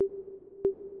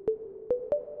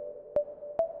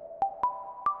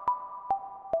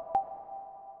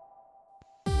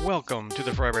Welcome to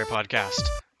the Friday Podcast.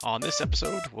 On this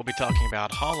episode, we'll be talking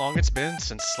about how long it's been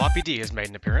since Sloppy D has made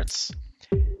an appearance.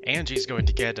 Angie's going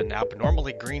to get an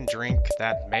abnormally green drink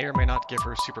that may or may not give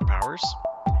her superpowers.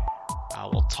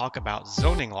 We'll talk about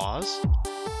zoning laws.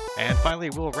 And finally,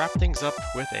 we'll wrap things up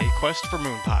with a quest for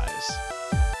MoonPies.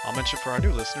 I'll mention for our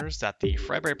new listeners that the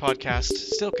Friday Podcast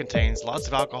still contains lots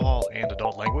of alcohol and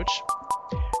adult language.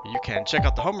 You can check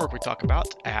out the homework we talk about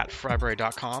at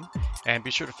fryberry.com, and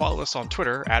be sure to follow us on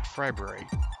Twitter at Fryberry.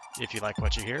 If you like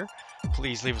what you hear,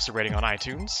 please leave us a rating on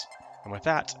iTunes. And with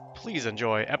that, please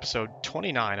enjoy episode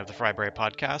 29 of the Fryberry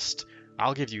Podcast.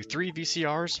 I'll give you 3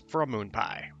 VCRs for a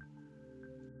MoonPie.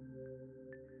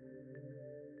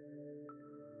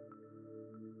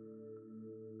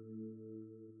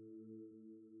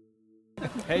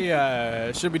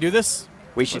 Hey, should we do this?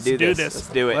 We should do this. Let's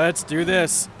do it. Let's do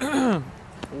this.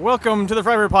 Welcome to the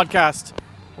Friday Podcast.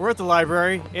 We're at the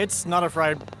library. It's not a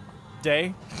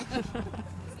Friday.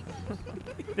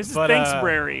 This is But,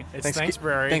 Thanksbury. It's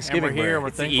Thanksbury. Thanksgiving And we're here. break. We're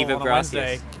It's the thankful eve of on a Gracias.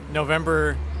 Wednesday,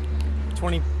 November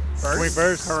 21st.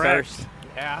 21st. Correct.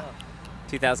 Yeah.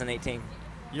 2018.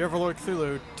 Year of Lord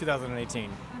Cthulhu, 2018.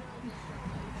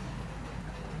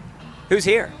 Who's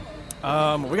here? We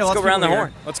got Let's lots go of around people the here.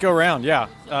 horn. Let's go around, yeah.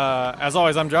 As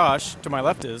always, I'm Josh. To my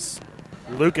left is...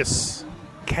 Lucas.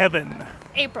 Kevin.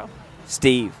 April.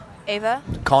 Steve. Ava.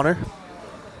 Connor.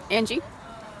 Angie.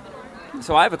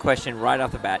 So I have a question right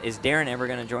off the bat. Is Darren ever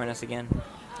going to join us again?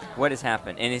 What has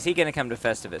happened? And is he going to come to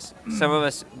Festivus? Some of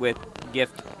us with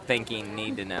gift thinking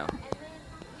need to know.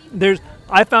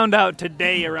 I found out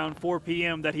today around 4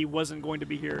 p.m. that he wasn't going to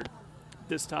be here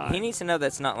this time. He needs to know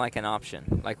that's not like an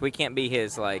option. Like we can't be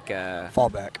his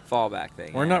Fallback.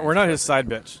 thing. We're not his side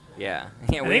bitch. Yeah. I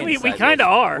think we kind of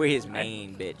are. We're his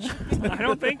main bitch.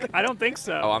 I don't think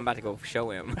so. Oh, I'm about to go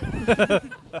show him.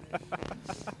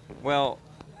 Well,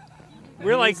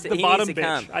 we're like needs to- the he bottom needs to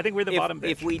bitch. come. I think we're the bottom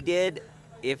bitch. If we did,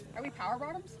 Are we power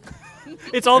bottoms?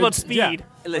 It's all about speed. Yeah.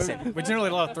 listen. We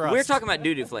generally love thrust. We're talking about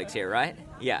doo-doo flakes here, right?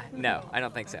 Yeah. No, I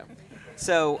don't think so.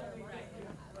 So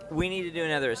we need to do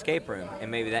another escape room, and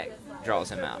maybe that draws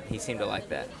him out. He seemed to like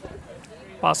that.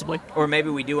 Possibly. Or maybe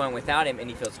we do one without him, and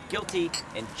he feels guilty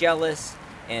and jealous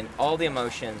and all the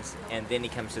emotions, and then he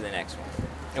comes to the next one.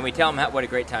 And we tell him what a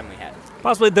great time we had.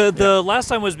 Possibly. The last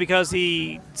time was because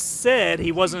he said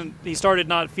he started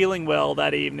not feeling well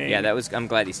that evening. Yeah, I'm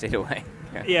glad he stayed away.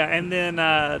 Yeah, and then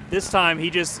this time he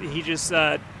just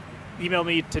emailed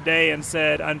me today and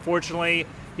said, unfortunately,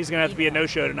 he's going to have to be a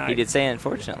no-show tonight. He did say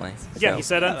unfortunately. Yeah, So he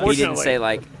said He unfortunately. didn't say,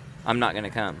 like, I'm not going to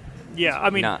come. Yeah, I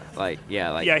mean, Not like,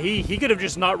 yeah, he could have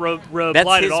just not replied that's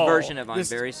at his all. version of I'm This-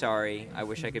 very sorry. I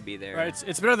wish I could be there. Right,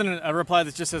 it's better than a reply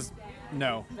that just says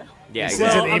no. Yeah, Is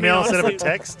exactly. it an email instead of a honestly-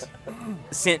 text?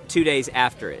 Sent 2 days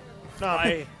after it.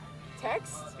 No,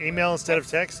 Text? email instead of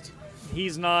text?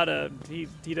 He's not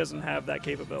he doesn't have that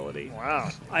capability. Wow.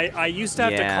 I used to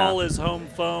have to Yeah. call his home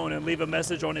phone and leave a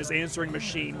message on his answering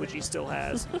machine, which he still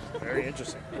has, Very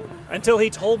interesting. until he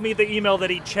told me the email that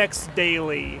he checks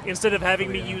daily instead of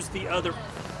having me use the other.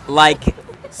 Like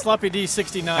Sloppy D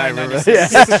 69. I remember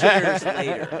 96. 6 years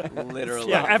later, literally.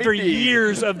 Yeah, after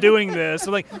years of doing this,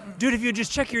 I'm like, dude, if you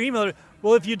just check your email,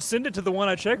 well, if you'd send it to the one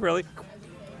I check, really.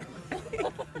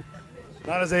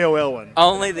 Not his AOL one.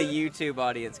 Only the YouTube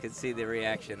audience could see the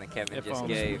reaction that Kevin If just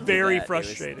only. gave. to Very that.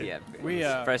 frustrated. It was, yeah, We, it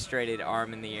was frustrated,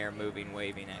 arm in the air, moving,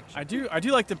 waving action. I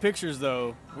do like the pictures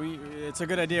though. It's a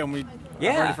good idea, and I've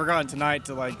Yeah. already forgotten tonight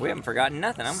to like We haven't forgotten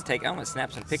nothing. I'm gonna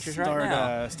snap some pictures start right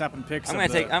now. snapping pics. I'm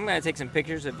of gonna take some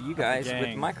pictures of you guys with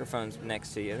gang. microphones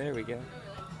next to you. There we go.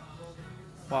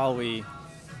 while we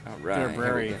All do right. a here we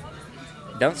Brary.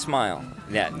 go. Don't smile.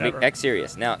 Yeah, Never. act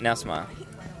serious. Now smile.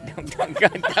 God,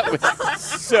 that was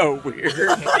so weird. Is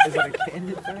it a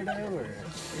candid photo or?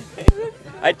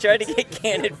 I tried to get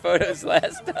candid photos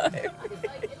last time.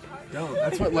 No,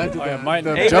 that's what led to Oh, yeah, the, mine-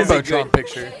 the Hey, this is Jumbotron good.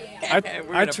 picture. We're I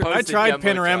gonna post the tried Jumbotron.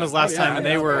 panoramas last time, and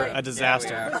they were a Yeah,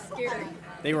 disaster. we are.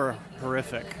 They were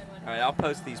horrific. All right, I'll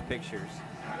post these pictures.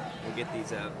 We'll get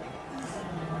these up.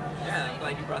 Yeah, I'm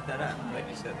glad you brought that up. I'm glad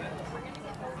you said that.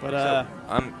 But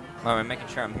I'm making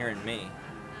sure I'm hearing me.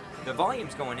 The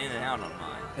volume's going in and out on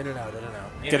mine. In and out, in and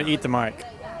out. You gotta know, eat the mic.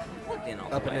 plugged in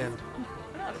all Up the and way. in.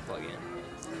 I know how to plug in.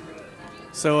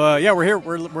 So yeah, we're here.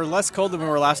 We're less cold than we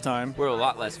were last time. We're a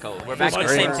lot less cold. We're back Feels on the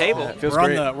great. same table. Yeah, feels We're on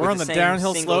great. the With the same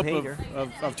downhill single slope hater. of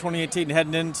 2018,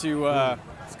 heading into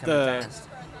It's coming the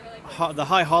fast. the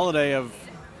high holiday of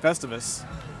Festivus,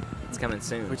 It's coming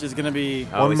soon. which is going to be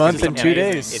Oh, 1 it's month gonna and be 2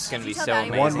 amazing. days. It's going to be Did you so tell Daddy?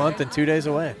 amazing. 1 month and 2 days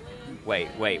away. Wait.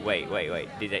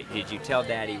 Did you tell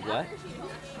Daddy what?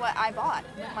 What I bought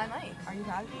with my money. Are you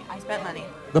proud of me? I spent money.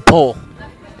 The poll.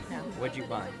 No. What'd you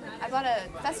buy? I bought a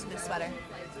Festivus sweater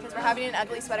because we're having an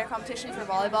ugly sweater competition for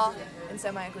volleyball, and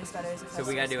so my ugly sweater is a Festivus. So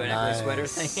we gotta do an Nice. ugly sweater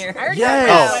thing here.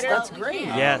 Yes, that's great.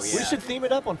 Yes. We should theme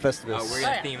it up on Festivus. Oh, we're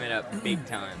gonna theme it up big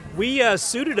time. We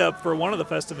suited up for one of the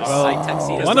Festivus. Like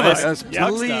tuxedos. One of us. Yes, Yeah.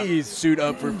 please suit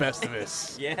up for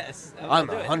Festivus. Yes. I'm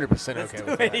Let's do it. 100% okay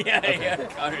with that. Yeah.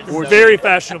 Connor's Or so- Very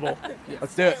fashionable.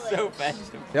 Let's do it. so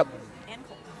fashionable. Yep.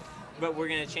 But we're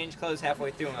gonna change clothes halfway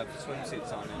through and have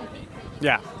swimsuits on underneath.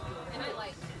 Yeah.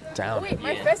 Down. Wait,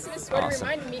 my Yeah. Festivus sweater Awesome.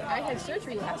 reminded me I had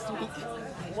surgery last week.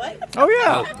 What? Oh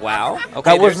yeah. Oh wow. Okay,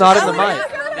 That was there's not a in the story.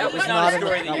 mic. That was Not not a in the-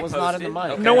 story that that you was not in the posted.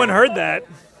 mic. Okay. No one heard that.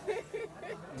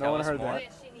 Tell one us heard more. that.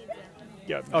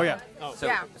 Yeah. Oh yeah. So,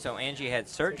 Yeah. so Angie had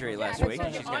surgery last had week, and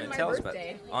surgery she's on going to my tell us about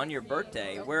birthday. on your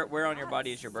birthday. Where on your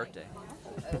body is your birthday?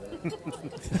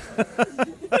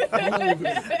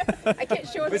 I can't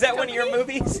show it. Was to that one of your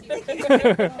somebody. movies?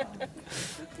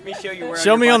 Let me show you where.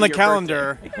 Show me your on the body your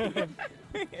calendar. birthday-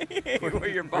 where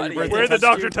your body. birthday Where the touched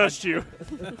doctor you? touched you.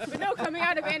 But no, coming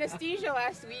out of anesthesia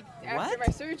last week after What? my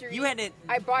surgery, You had it.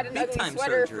 I bought an big ugly time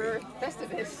sweater surgery. for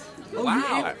Festivus.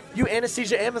 Wow. You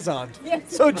anesthesia Amazon. Yes.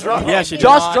 So drunk. Yeah, she did.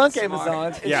 Josh Not drunk smart.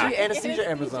 Amazon. And Yeah. she anesthesia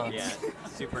Amazon. Yeah.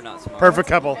 Super not smart. Perfect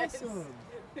couple.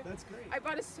 I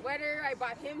bought a sweater. I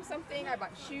bought him something. I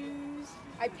bought shoes.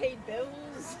 I paid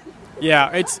bills.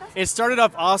 Yeah. It started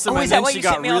off awesome, Oh, and is that then why she you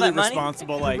got sent me all really that money?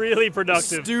 responsible, like Really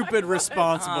productive. stupid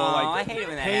responsible, Oh, I like hate it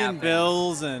when that paying happens.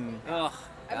 bills and. Ugh.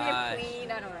 I mean, gosh. I'm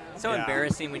clean. I don't know. So Yeah.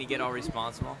 embarrassing when you get all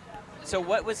responsible. So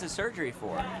what was the surgery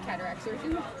for? Cataract surgery.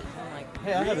 I'm like,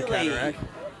 Hey, I have a really? cataract.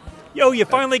 Yo, you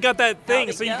finally got that thing, How'd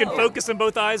it so you can go? focus in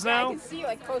both eyes Yeah, I now. can see,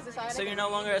 like, close this eye. So you're no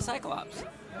longer a Cyclops.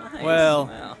 Nice. Well-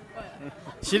 Wow.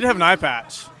 She did have an eye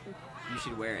patch. You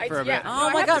should wear I, it. for a yeah, bit. no, Oh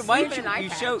I my have to God! Why sleep don't in an eye you?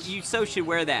 You patch. should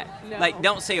wear that. No. Like,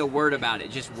 don't say a word about it.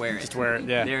 Just wear it. Just wear it.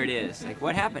 Yeah. There it is. Like,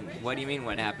 what happened? What do you mean?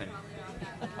 What happened?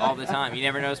 All the time. You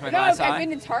never notice my No, glass I've eye?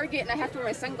 been to Target and I have to wear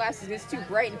my sunglasses because it's too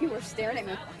bright and people are staring at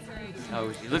me.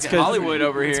 Oh, look at 'cause- Hollywood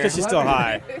over It's here. because she's still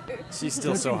high. She's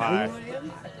still so high.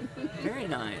 Very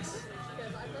nice.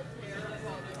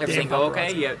 Everything go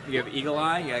okay? You have eagle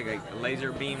eye? You have like a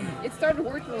laser beam? It started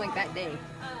working like that day,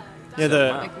 Yeah.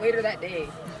 The like later that day.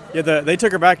 they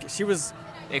took her back. She was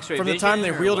X-ray from the vision time they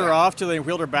or wheeled her what? off till they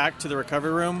wheeled her back to the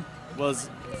recovery room was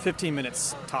 15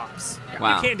 minutes tops.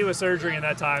 Wow. You can't do a surgery in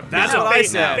that time. That's It's a what I fake-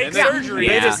 said. Fake And then surgery.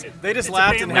 They Yeah. just It's a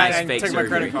laughed and, family- Nice fake took my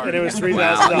credit surgery. card. And it was Wow,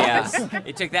 $3,000. yeah.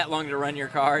 It took that long to run your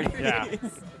card? Yeah.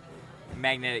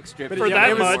 Magnetic strip. But For yeah, that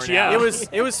it was, much, yeah.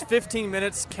 It was 15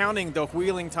 minutes counting the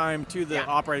wheeling time to the Yeah.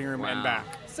 operating room Wow. and back.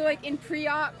 So like in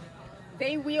pre-op,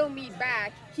 they wheel me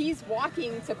back. He's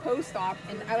walking to post-op,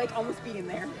 and I like almost beat him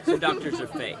there. So doctors are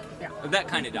fake. Yeah. That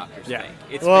kind of doctor's Yeah. fake.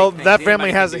 It's Well, fake things. that Anybody family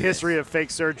can has a do this. history of fake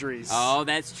surgeries. Oh,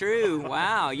 that's true.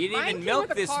 Wow. You didn't Mine even came milk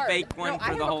with a this card. fake one No, for I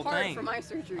the have whole a card thing. for my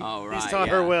surgery. Oh, right. taught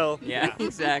her yeah. well. Yeah,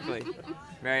 exactly.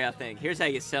 Very authentic. Here's how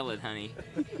you sell it, honey.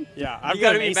 Yeah, I've You got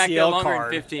got to an be back there ACL longer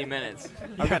card. than 15 minutes.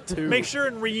 I've got two. Make sure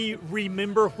and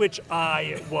remember which eye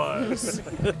it was.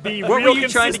 Be What real were you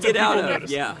trying to consistent get out people of?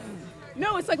 notice. Yeah.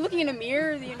 No, it's like looking in a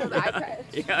mirror. You know, the iPad.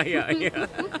 Yeah.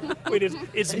 Wait,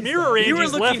 it's mirror You were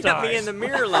Angie's looking left at eye. me in the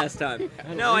mirror last time.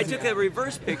 No, I took a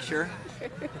reverse picture.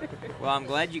 Well, I'm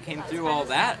glad you came through all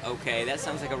that. Okay, that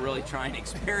sounds like a really trying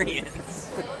experience.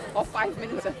 All 5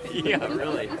 minutes of it. Yeah,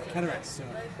 really. Cataracts suck.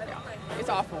 It's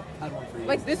awful. I had one for you.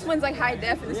 Like this one's like high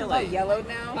def, and this one's all Really? yellowed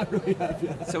now.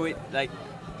 So it like,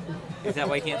 is that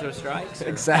why you can't throw strikes? or-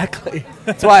 Exactly.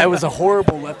 That's why it was a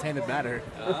horrible left-handed batter.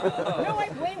 No, I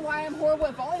blame why I'm horrible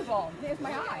at volleyball. It's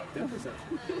my eye.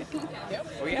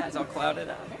 Well, yeah, it's all clouded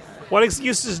up. What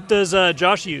excuses does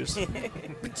Josh use?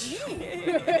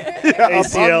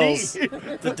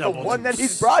 ACLs. the The one that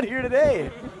he's brought here today.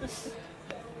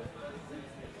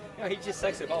 No, he just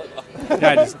sucks at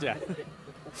volleyball. Yeah.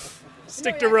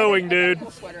 Stick to rowing, dude.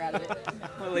 Pull sweater out of it.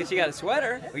 Well, at least you got a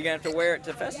sweater. We're gonna have to wear it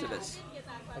to Festivus.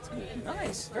 That's cool.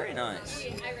 Nice, very nice.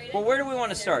 Well, where do we want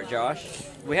to start, Josh?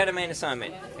 We had a main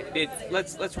assignment.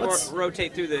 Let's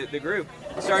rotate through the group.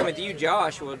 Starting with you,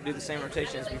 Josh. We'll do the same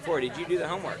rotation as before. Did you do the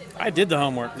homework? I did the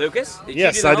homework. Lucas? Did you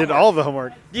Yes, do the I did homework? all the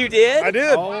homework. You did? I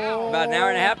did. About an hour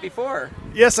and a half before,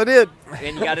 Yes, I did.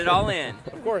 and you got it all in.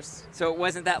 Of course. So it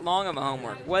wasn't that long of a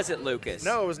homework, was it, Lucas?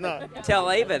 No, it was not. Tell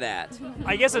Ava that.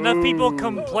 I guess enough people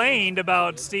complained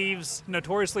about Steve's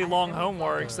notoriously long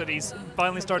homeworks that he's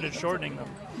finally started shortening them.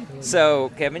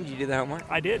 So, Kevin, did you do the homework?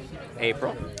 I did.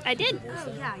 April? I did.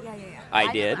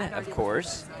 I did, of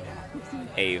course.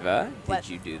 Ava, What? did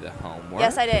you do the homework?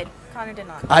 Yes, I did. Connor did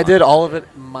not. I did all of it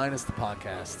minus the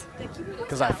podcast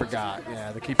because I forgot.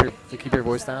 Yeah, the keep your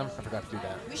voice down. I forgot to do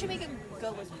that. We should make it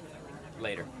go with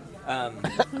Later.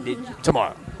 Did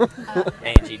Tomorrow.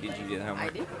 Angie, did you do the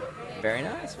homework? I did. Very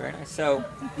nice, very nice. So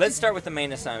let's start with the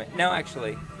main assignment. No,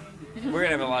 actually, we're going to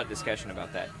have a lot of discussion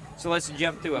about that. So let's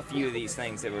jump through a few of these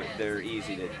things that are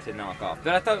easy to knock off.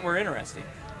 But I thought were interesting.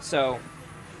 So,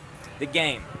 the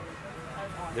game.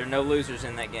 There are no losers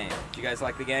in that game. Do you guys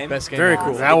like the game? Best game. Very ever.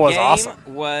 cool. That was the game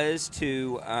awesome. was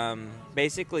to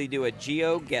basically do a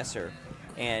GeoGuessr,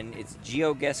 and it's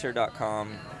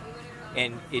geoguessr.com,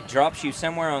 and it drops you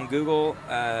somewhere on Google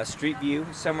Street View,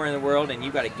 somewhere in the world, and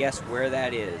you got to guess where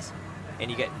that is. And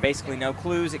you get basically no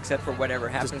clues except for whatever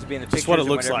happens to be in the pictures what it or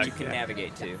looks whatever like, you can yeah.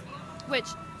 navigate to. Which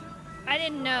I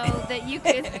didn't know that you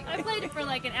could. I played it for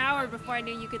like an hour before I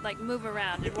knew you could like move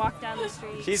around and walk down the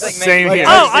street. She's like Same making here.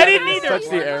 Oh, I didn't either. Touch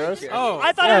the arrows. Oh,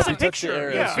 I thought Yeah, it was if a you touch the picture.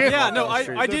 arrows. Yeah. yeah. No,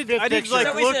 I did like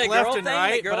Somebody look said a left girl and thing?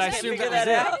 right, The girls but I can't assumed figure that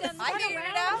was that it. out? I figured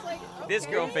it out. This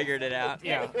girl figured it out.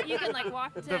 Yeah. You can like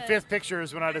walk to. The fifth picture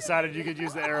is when I decided you could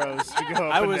use the arrows to go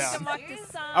up I and was- down. walk to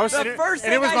some. I was- The And it- first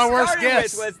and thing it was I my worst started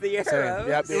guess. with was the Same. arrows.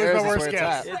 Yep, the It was arrows my is worst where it's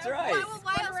guess. at. It's right.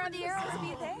 Why would the arrows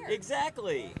be there?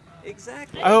 Exactly.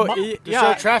 Oh, To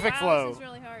yeah. show traffic Wow, flow.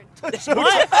 This is really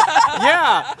hard.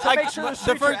 Yeah, like Make sure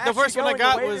the first one I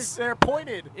got was they're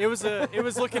pointed. it was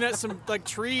looking at some like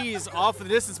trees off in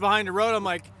the distance behind the road. I'm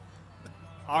like,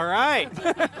 all right,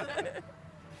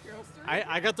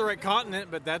 I got the right continent,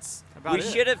 but that's about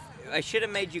it. I should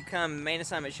have made you come. Main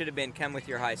assignment should have been come with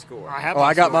your high score. I have Oh,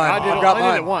 I got score. mine. I did, I've got I did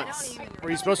it mine. once.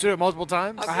 Were you supposed to do it multiple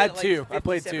times? I'll I do had it like two. I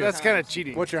played 57 two. That's kind of times.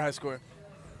 cheating. What's your high score?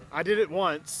 I did it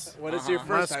once. What is your Uh-huh.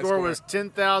 My first high score was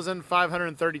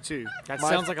 10,532. That My-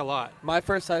 sounds like a lot. My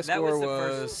first high That score was the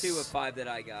first 2 of 5 that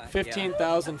I got.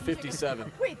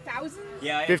 15,057. Wait, thousands?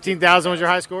 Yeah, I- 15,000 was your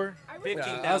high score?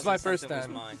 15,000 that was my first something was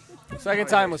time. mine. Second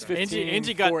time was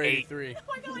Angie got 15,483.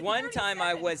 One time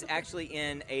I was actually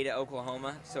in Ada,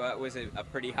 Oklahoma, so it was a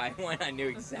pretty high one. I knew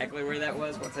exactly where that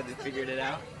was once I just figured it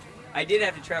out. I did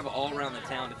have to travel all around the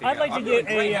town to figure I'd like out. to I'm get doing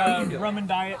great. How are you a doing? rum and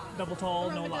diet double tall,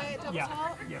 no Rum and lime. diet double Yeah.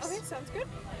 tall? Yes. Okay, sounds good.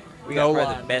 We got No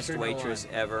probably lime, the best sure no waitress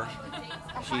ever.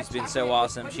 She's been so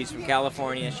awesome. She's from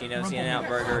California. She knows the In-N-Out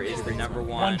Burger is the number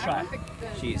one. One shot.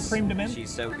 She's Cream de mint? she's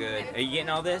so good. Are you getting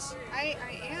all this? I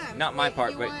am. Not my Wait,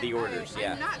 part, you but want- the orders,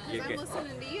 yeah. I'm not, 'cause You're I'm good.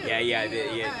 listening to you. Yeah,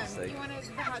 just like You want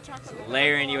the hot chocolate?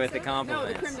 layering you with the No,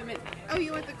 compliments. the creme de mint. Oh,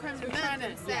 you want the creme de mint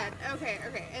instead. Okay.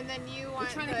 And then you want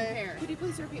trying to the... compare. Could you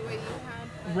please repeat what you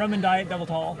had? Rum and diet double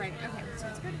tall. Right, okay.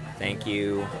 Sounds good. Thank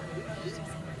you.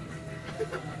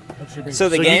 So the So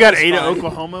game you got was Ada, fun.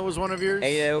 Oklahoma was one of yours?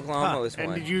 Ada, Oklahoma was And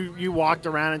one. did you walked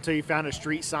around until you found a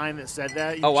street sign that said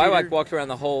that? You Oh, I cheater? like walked around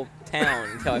the whole town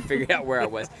until I figured out where I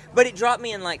was. But it dropped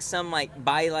me in like some I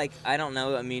don't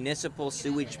know, a municipal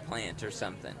sewage plant or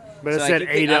something. But it So I said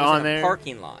kept thinking Ada I was on in a there?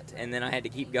 parking lot, and then I had to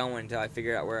keep going until I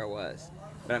figured out where I was.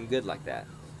 But I'm good like that.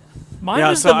 Mine Yeah,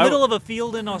 was so the I- middle of a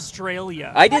field in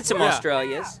Australia. I did some Yeah.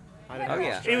 Australias. Oh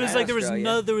yeah. It was like there was Australia.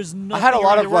 nothing. I had a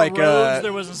lot there of weren't like roads,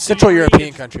 there wasn't Central scenery.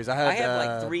 European countries. I I had,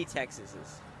 had like 3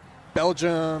 Texases.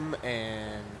 Belgium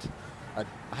and I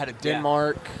had a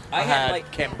Denmark. I I had, had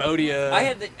like- Cambodia. I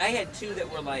had 2 that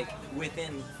were like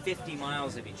within 50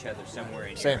 miles of each other somewhere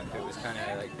in Same. Europe. It was kind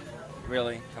of like,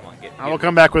 really? Come on, get. I will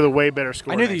come back with a way better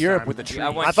score. I knew the next Europe time. with the trees. I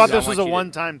want I thought you- this I was want a you to-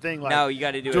 one-time thing. Like, No, you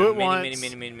got to do do it many, once,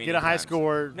 many get a high times.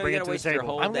 score, No, bring you it gotta to the waste your table.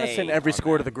 whole I'm gonna day send every on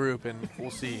score to that. the group and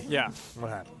we'll see Yeah. what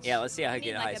happens. Yeah, let's see how I You get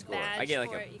a mean high like a score. I badge get like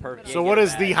for a it, you perfect. put So what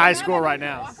is the high score right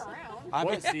now? Walk around. I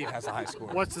bet Steve has a high score.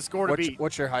 What's the score to beat?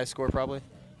 What's your high score probably?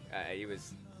 It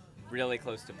was really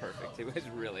close to perfect. It was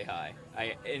really high.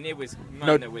 And it was No,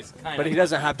 mine that was kind But of. he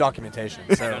doesn't have documentation.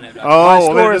 I So don't have Oh, that. well,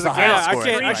 score then it is the doesn't highest count. I score.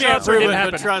 can't Right. prove it, Didn't but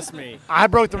happen. trust me. I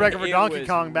broke the record for It Donkey was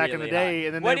Kong back in the really day, high.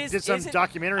 and then What they is- did some is it-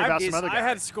 documentary about some other guy. I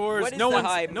had scores. What is No the one's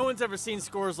high- no one's ever seen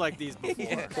scores like these before.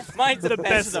 Mine's the The best.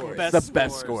 best score. best The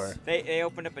best scores. score. They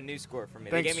opened up a new score for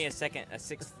me. Thanks. They gave me a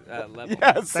 6th level.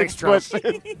 Yeah, Thanks, 6 Trump.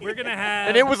 question. We're gonna have.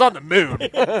 And it was on the moon. We're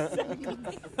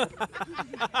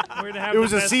gonna have It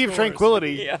was the a best sea of scores.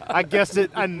 tranquility. Yeah. I guessed it.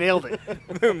 I nailed it.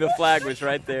 Boom, the flag was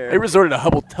right there. They resorted to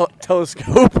Hubble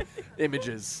telescope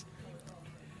images.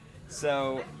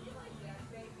 So,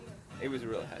 it was a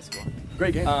really high score.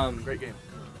 Great game. Great game.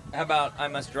 How about I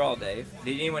Must Draw, Dave?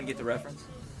 Did anyone get the reference?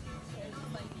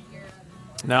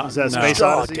 No, Is that no. Space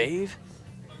Draw, Odyssey? Dave.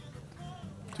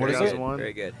 What is it? 2001.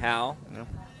 Very good. Hal?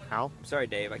 How? I'm sorry,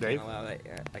 Dave. I Dave? can't allow that.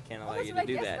 I can't allow That's you what to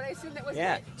do I guessed, but I that. assumed that was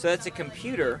Yeah. it. So that's a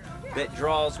computer that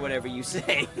draws whatever you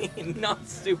say, not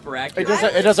super accurate.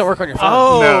 It doesn't work on your phone.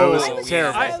 Oh, No, it was Oh,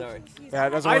 terrible. yeah, sorry. Yeah, it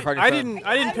doesn't I, work on your I phone.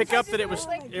 didn't pick up that it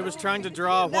was trying to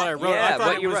draw what I wrote. Yeah, I thought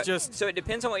what it you was write. just So it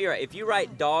depends on what you write. If you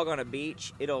write dog on a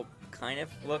beach, it'll kind of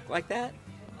look like that.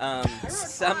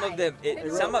 Some of them,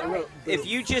 if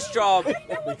you just draw,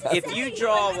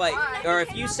 like, or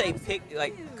if you say pick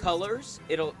like colors,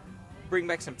 it'll bring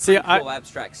back some pretty cool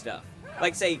abstract stuff.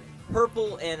 Like say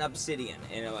purple and obsidian,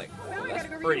 and you're like, well, that's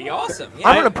pretty awesome. Yeah.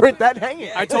 I'm gonna print that hanging.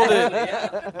 I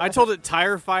told it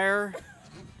tire fire,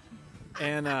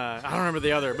 and I don't remember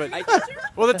the other, but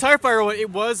the tire fire one, it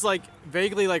was like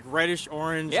vaguely like reddish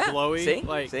orange,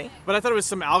 glowy. See? But I thought it was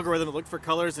some algorithm that looked for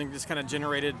colors and just kind of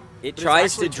generated. It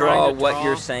tries to draw what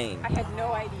you're saying. I had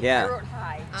no idea. Yeah. I wrote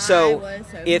hi. So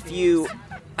if you,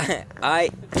 I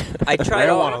tried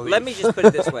all. Let me just put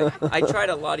it this way: I tried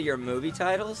a lot of your movie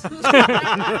titles.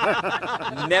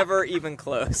 Never even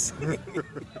close.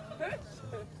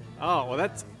 Oh, well,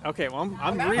 that's okay. Well,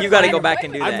 I'm you got to go back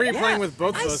and do that. I'm replaying with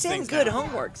both of those things. I send good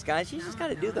homeworks, guys. You just got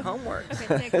to do the homework.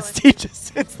 Okay, Steve just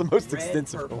sends the most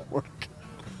extensive homework.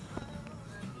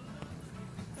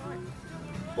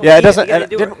 Well, yeah, it doesn't. It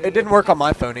didn't work on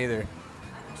my phone either.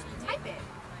 Type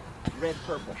it. Red,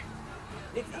 purple.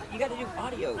 You got to do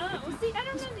audio. Oh, see, I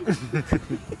don't know these.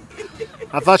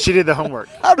 I thought she did the homework.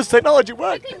 How does technology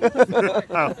work?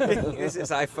 Oh. This is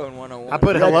iPhone 101. I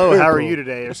put hello, how are you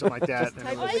today, or something like that. And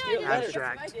it was Oh, yeah,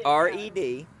 abstract.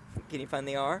 R-E-D. Can you find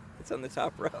the R? It's on the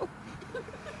top row.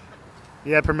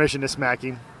 You have permission to smack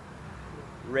him.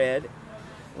 Red.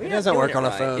 It doesn't work on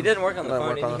a phone. It doesn't work on the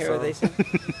phone. Doesn't work Did you on hear a what they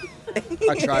said?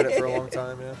 I tried it for a long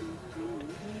time, yeah.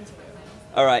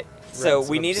 All right. So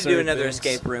we some need to do absurd another things.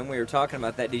 escape room. We were talking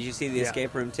about that. Did you see the Yeah.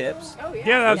 escape room tips? Oh yeah.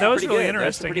 Yeah, that was pretty really good.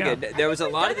 interesting. That was pretty good. There was a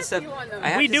lot of the stuff. I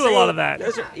have We to do a say, lot of that.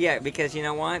 Yeah, because you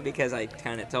know why? Because I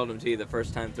kind of told them to you the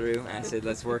first time through. I said,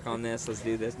 let's work on this. Let's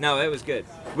do this. No, it was good.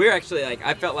 We're actually like,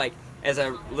 I felt like as I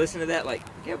listened to that, like,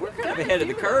 yeah, we're kind of ahead of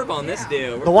the curve on this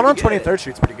deal. We're The one on pretty good. 23rd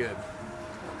Street's pretty good.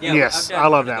 Yeah, Yes, I've done I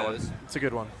love of that those. one. It's a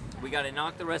good one. We got to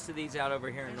knock the rest of these out over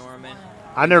here in Norman.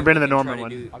 I've never been to the We can Norman try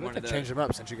to one. do I one bet of they the- changed them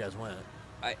up since you guys went.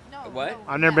 What?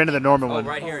 I've never been to the Norman Oh, one.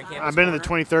 right here in Campus I've been to the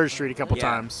Corner? 23rd Street a couple Yeah,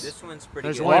 times. This one's pretty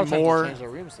There's good. one more Changed their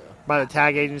rooms, though. by the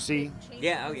Tag Agency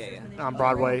Yeah, oh yeah, yeah. on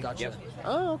Broadway. Gotcha. Yep.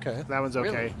 Oh, okay. That one's okay.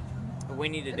 Really? But we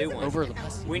need to do one. Over the.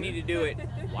 We need to do it.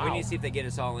 We need to see if they get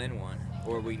us all in one,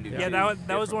 or we can do. Yeah, two that was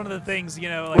different one of the things, you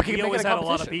know, We like can he make it always a had a lot of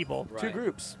competition. people. Right. Two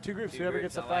groups. Whoever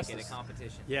gets the I like it, a fastest.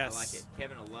 competition. Yes. I like it.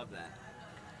 Kevin will love that.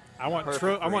 I want Perfect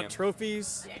I for want him.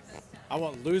 trophies. I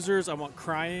want losers. I want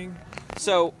crying.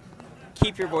 So,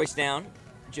 keep your voice down.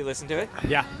 Did you listen to it?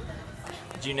 Yeah.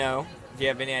 Did you know? Do you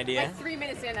have any idea? Like 3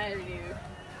 minutes in, I already knew.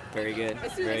 Very good.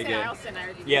 As soon as Very I said good. Allison, I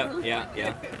already knew.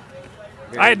 Yeah.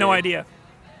 I had no Very good. idea.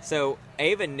 So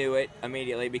Ava knew it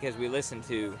immediately because we listened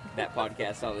to that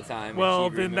podcast all the time. and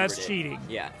Well, she then that's remembered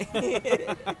it.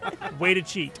 cheating. Yeah. Way to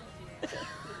cheat.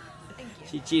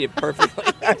 She cheated perfectly.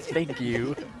 Thank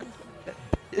you.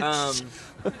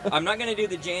 I'm not going to do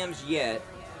the jams yet,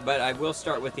 but I will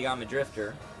start with the I'm a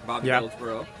Drifter, Bobby Yeah.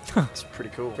 Goldsboro. It's pretty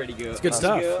cool. Pretty good. It's good That's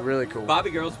stuff. Really cool. Bobby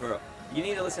Goldsboro. You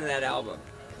need to listen to that album,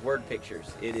 Word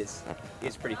Pictures. It's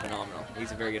pretty phenomenal.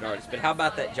 He's a very good artist. But how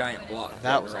about that giant block?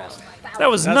 That was floating awesome. That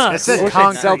was It nuts. said Wish they'd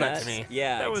concrete. sell that to me.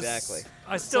 Yeah, That was, exactly.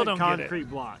 I still don't get it. concrete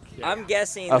block. Yeah. I'm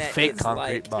guessing A that fake it's concrete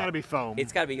like It's gotta be foam.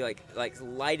 it's got to be like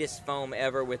lightest foam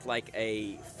ever with like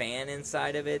a fan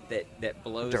inside of it that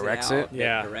blows Directs it out. it? that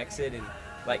Yeah. directs it and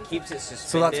like keeps it suspended.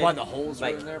 So that's why the holes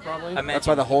like, were in there, probably? imagine- That's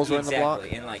why the holes were in the block?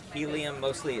 Exactly, and like helium,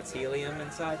 mostly it's helium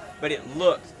inside, but it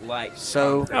looked like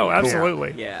So concrete. Oh,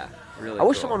 absolutely. Yeah, really. I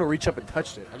wish cool. someone would reach up and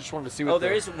touched it. I just wanted to see what Oh,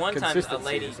 there is one time a consistency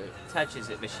lady is. touches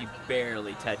it, but she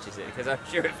barely touches it because I'm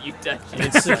sure if you touch it,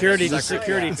 And security Sucker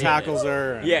security yeah. tackles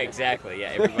her. and- Yeah, exactly. Yeah,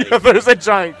 everybody. There's a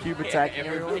giant cube Yeah, attacking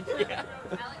everybody. everyone. Yeah.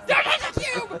 There's a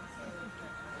cube!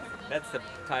 That's the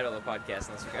title of the podcast.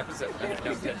 Unless you guys don't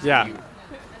touch the Yeah. cube.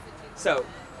 So,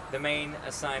 the main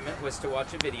assignment was to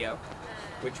watch a video,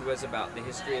 which was about the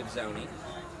history of zoning,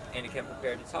 and to come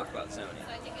prepared to talk about zoning.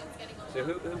 So,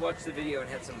 who watched the video and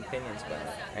had some opinions about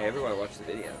it? Hey, everybody watched the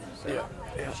video. So,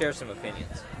 share some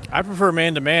opinions. I prefer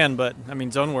man to man, but I mean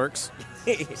zone works.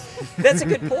 That's a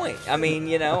good point. I mean,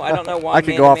 you know, I don't know why. I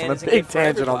could go off on a big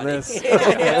tangent on this.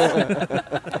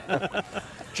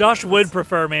 Josh would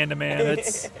prefer man-to-man.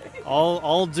 It's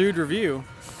All dude review.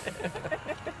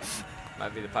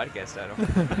 Might be the podcast title.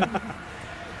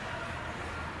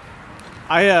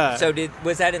 So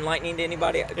was that enlightening to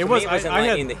anybody? To was. Me, it was I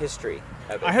enlightening had- the history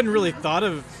of it. I hadn't really thought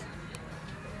of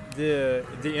the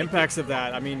impacts of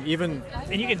that. I mean, even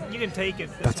and you can take it.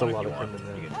 That's a long lot as of you want.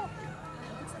 condemnation. You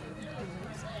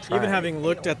can- even having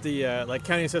looked at the like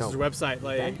county assessor's website,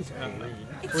 like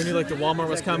we knew like the Walmart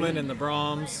was coming and the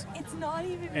Brahms, It's not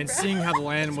even and seeing how the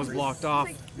land was blocked off,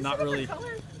 not really.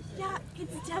 Yeah,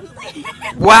 it's definitely.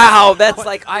 Wow, that's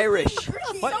like Irish.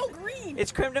 It's so green.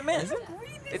 It's creme de menthe. So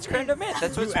green. It's creme de menthe.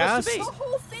 That's what it's You supposed to asked? be. The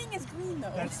whole thing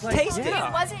Taste it.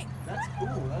 It wasn't.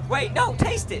 Wait, no,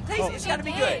 taste it. Taste it. It's got to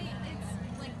be good.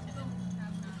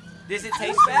 Does it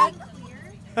taste bad?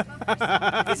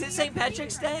 Is it St.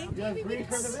 Patrick's Day?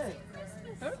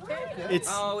 It's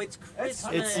It's Christmas.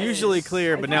 it's usually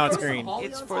clear, but now it's green.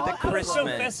 It's for the So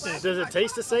Christmas. festive. Does it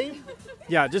taste the same?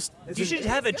 Yeah, just You should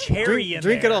have a cherry drink, in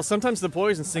drink there. it all. Sometimes the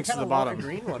poison sinks to the bottom.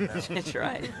 Green one now. That's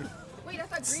right. Wait, I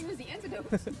thought green was the antidote.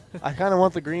 I kind of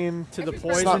want the green. To the not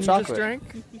poison you just chocolate.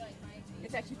 drank.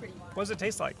 It's actually pretty. What does it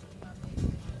taste like?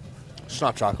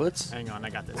 Schnapp chocolates. Hang on, I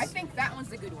got this. I think that one's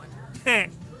the good one.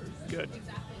 Good.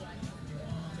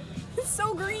 It's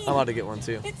so green. I'm about to get one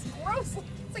too. It's gross.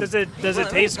 Does it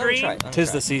taste Let me green? try it. Let me Tis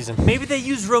try the it. season. Maybe they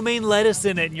use romaine lettuce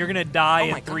in it, and you're gonna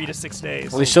die my in 3 to 6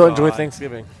 days. We still enjoy God.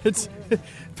 Thanksgiving. It's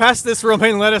pass this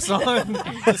romaine lettuce on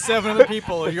to 7 other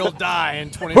people, or you'll die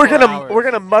in 24 hours. We're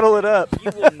gonna muddle it up.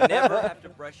 You will never have to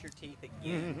brush your teeth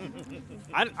again.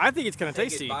 I think it's kind of Say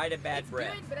tasty. goodbye to bad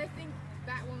breath. Good, but I think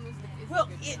that one was the. Well,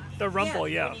 The rumble,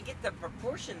 yeah. When you get the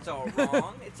proportions all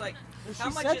wrong, it's like how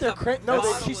She much said is their a creme.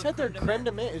 bottle She of said their creme creme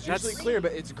de menthe is That's- usually clear,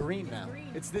 but it's green now.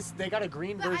 It's this. They got a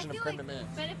green But I version of feel creme like- de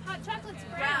menthe. But if hot chocolate's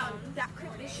brown. brown, That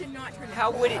it should not turn.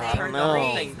 How would it I turn the don't whole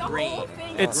know. thing The green? whole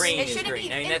thing. It's- green It is shouldn't green.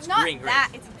 be. I mean, It's that's not green. that.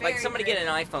 Green. It's Like very somebody green. get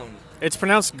an iPhone It's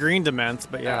pronounced green de menthe,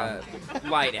 but yeah.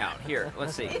 light out. Here,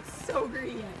 let's see. It's so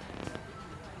green.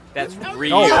 That's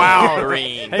really Oh, wow.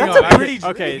 green. Hang That's on. a pretty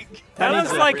okay. That needs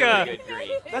looks a- like really a good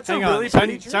green. That's Hang a on. really Shine,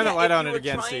 pretty shine the drink. light If on you it were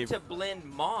again, trying Steve. to blend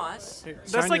moss.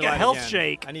 That's Shine like your a light health again.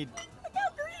 shake. I need.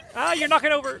 You're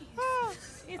knocking over.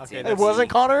 Okay, It that's- wasn't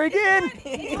Connor again.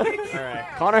 All right.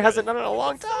 Connor hasn't done it in a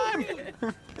long time.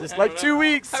 Just like 2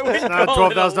 weeks. It's not a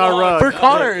 $12,000 rug. For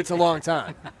Connor, it's a long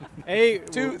time. Hey,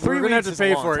 2-3 we're gonna have weeks to is a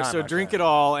pay long for it, time, so my drink friend. it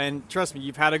all, and trust me,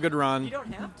 you've had a good run. You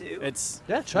don't have to. It's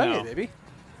Yeah, try no. it, baby.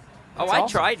 Oh, It's I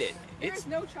awesome. tried it. There's It's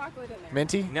no chocolate in there.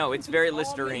 Minty. no, it's very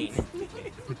Listerine.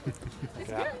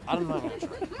 I'm not gonna try.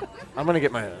 I'm gonna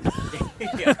get my own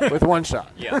yeah. with one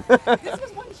shot. Yeah. This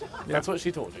was one shot. That's what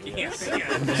she told you. Yes.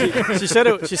 She said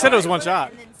it. She said it was one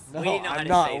shot. No, we know how I'm to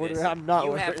not. say this. I'm not.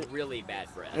 You have really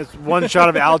bad breath. It's one shot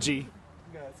of algae.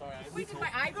 Wait, did my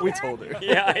eye go We bad? told her.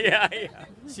 yeah.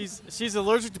 She's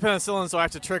allergic to penicillin, so I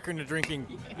have to trick her into drinking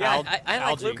Yeah, I like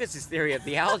algae. Lucas's theory of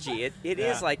the algae. It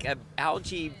Yeah. is like a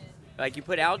algae, like you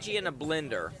put algae in a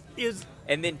blender Is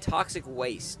and then toxic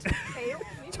waste.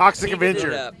 Toxic Heated it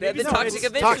Avenger. up. Yeah, the No, Toxic it's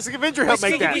Avenger. Toxic Avenger helped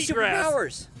Which make can that. give you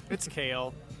superpowers. It's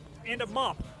kale. and a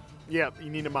mop. Yep, you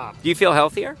need a mop. Do you feel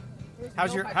healthier?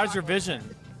 How's your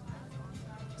vision?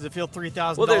 Does it feel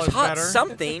 $3,000 Well, there's hot better?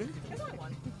 something.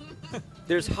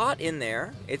 There's hot in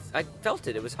there. I felt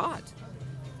it. It was hot.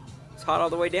 It's hot all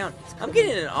the way down. I'm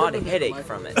getting an odd headache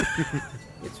from it.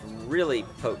 It's really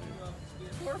potent.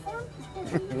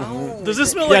 Oh, Does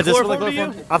this smell Yeah, like does it smell chloroform like to you?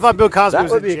 chloroform? I thought Bill Cosby That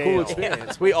was would in be a cool jail.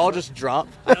 experience. We all just drop.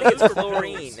 I think it's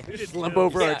chlorine. Slump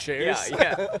over yeah, our chairs.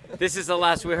 Yeah. This is the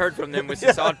last we heard from them was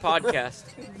this odd podcast.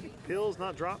 Pills,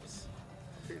 not drops.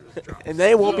 And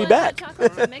they won't be Hot back.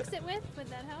 chocolate to mix it with? Would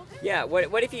that help? Yeah. What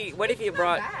if you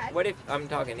brought? bad. What if I'm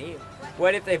talking to you?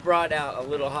 What if they brought out a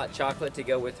little hot chocolate to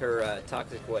go with her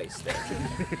toxic waste? There?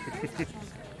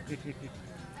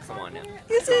 Come on now.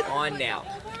 Is it? Come on now.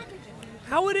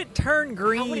 How would it turn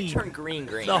green? How would it turn green?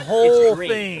 The It's whole green.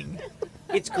 thing.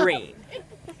 It's green.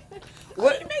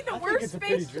 What? You made the worst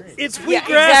face. It's Yeah, wheatgrass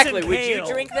exactly. and Would you kale.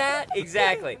 drink that?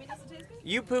 Exactly.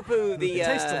 You poo-poo the. It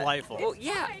tastes delightful. Well,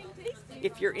 yeah.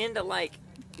 If you're into like,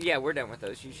 yeah, we're done with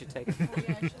those. You should take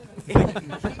them.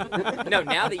 No,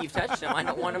 now that you've touched them, I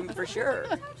don't want them for sure.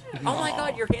 Oh my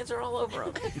God, your hands are all over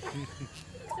them.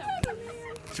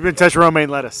 She's been touching romaine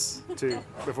lettuce too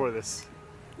before this.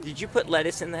 Did you put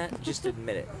lettuce in that? Just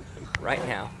admit it, right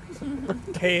now.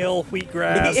 Kale,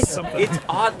 wheatgrass, something. It's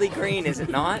oddly green, is it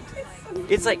not?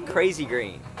 It's like crazy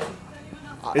green.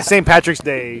 It's St. Patrick's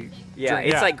Day. Yeah, drink.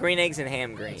 it's Yeah. like green eggs and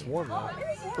ham green. Warm though.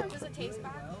 Does it taste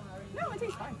bad? No, it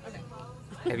tastes fine. Okay.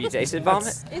 Have you tasted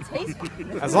vomit? It tastes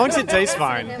fine. As long as it tastes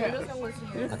fine.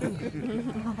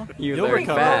 You You'll learn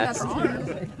recover. fast.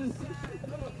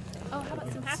 Oh, how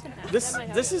about some half and half? This That might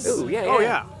help. this is. Ooh, yeah, Oh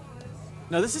yeah. yeah.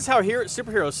 No, this is how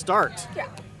superheroes start.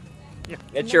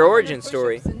 That's your origin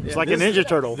story. It's like a Ninja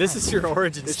Turtle. This is your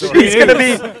origin It's story. gonna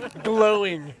be.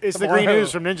 Glowing. It's the green tomorrow.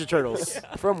 news from Ninja Turtles.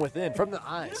 From within, from the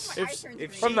eyes. If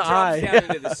From she the drops eye. down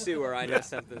into the sewer, I know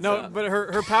something's No, up. but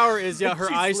her power is her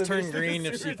She eyes slithers turn through the green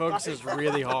if she focuses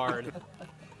really hard.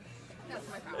 That's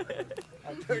my power.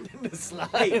 I turned into slime.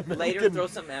 Hey, and later can throw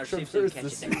something out, see if she traverse can the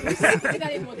catch sewer. it. I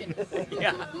didn't look at it.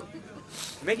 Yeah.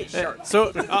 Make it sharp.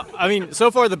 So I mean,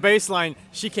 so far the baseline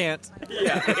she can't,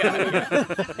 Yeah.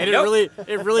 and Nope.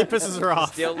 it really pisses her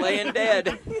off. Still laying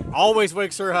dead. Always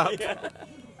wakes her up.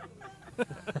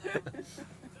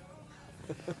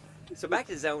 So back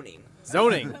to zoning.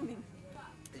 Zoning.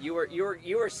 You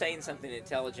were saying something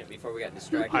intelligent before we got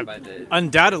distracted by the.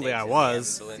 Undoubtedly, I things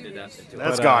was. that blended up into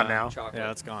That's a gone now. chocolate.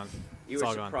 Yeah, it's gone. You It's were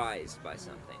all gone. surprised by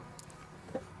something.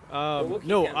 we'll keep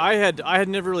No, going. I had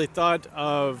never really thought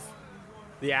of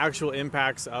the actual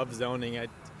impacts of zoning.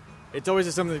 It's always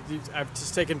just something that I've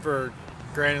just taken for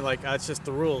granted. Like it's just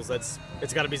the rules. It's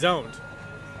got to be zoned.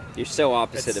 You're so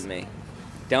opposite of me.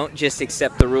 Don't just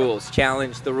accept the rules.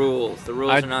 Challenge the rules. The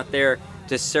rules are not there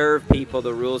to serve people.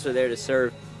 The rules are there to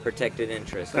serve protected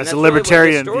interests. That's a really what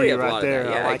libertarian the story view of a right lot of there.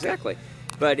 that. I Yeah, like exactly.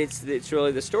 But it's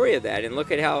really the story of that. And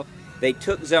look at how they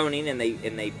took zoning and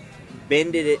they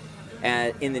bended it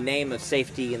in the name of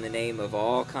safety, in the name of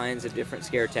all kinds of different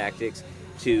scare tactics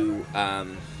to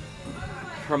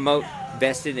promote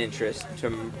vested interests,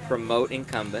 to promote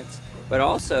incumbents, but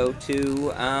also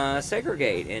to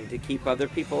segregate and to keep other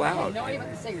people out. No idea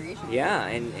about the segregation. Yeah,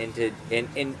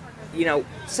 and you know,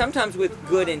 sometimes with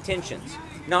good intentions,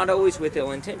 not always with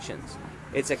ill intentions.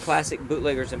 It's a classic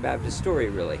bootleggers and Baptist story,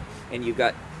 really. And you've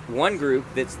got one group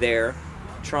that's there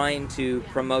trying to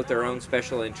promote their own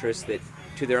special interests that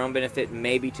to their own benefit,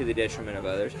 maybe to the detriment of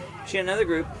others. You got another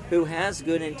group who has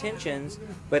good intentions,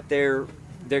 but their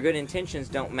good intentions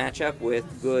don't match up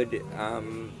with good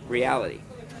reality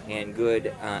and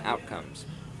good outcomes.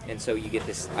 And so you get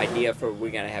this idea for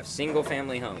we're going to have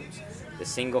single-family homes, the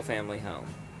single-family home,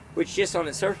 which just on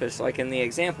its surface, like in the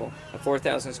example, a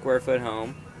 4,000 square foot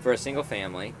home for a single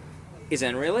family is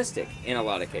unrealistic in a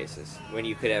lot of cases, when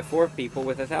you could have 4 people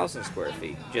with 1,000 square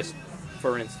feet, just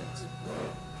for instance.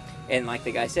 And like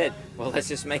the guy said, well, let's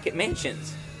just make it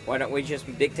mansions. Why don't we just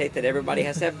dictate that everybody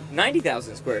has to have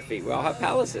 90,000 square feet? We all have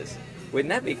palaces. Wouldn't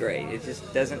that be great? It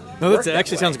just doesn't. No, work that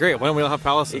actually sounds great. Why don't we all have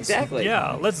palaces? Exactly.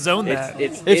 Yeah, let's zone that.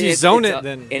 If you zone it,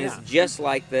 then and it's just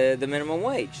like the minimum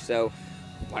wage. So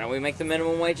why don't we make the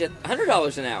minimum wage at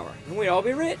 $100 an hour, and we'd all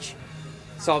be rich?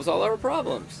 Solves all our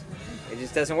problems. It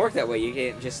just doesn't work that way. You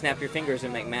can't just snap your fingers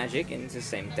and make magic, and it's the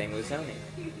same thing with zoning.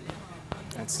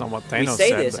 That's not what Thanos We say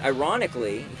said. this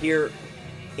ironically here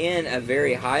in a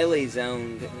very highly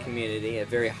zoned community, a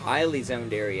very highly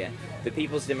zoned area, the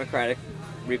People's Democratic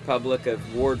Republic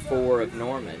of Ward 4 of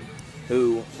Norman,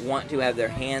 who want to have their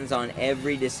hands on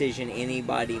every decision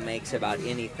anybody makes about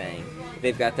anything.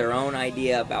 They've got their own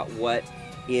idea about what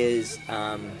is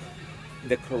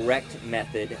the correct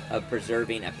method of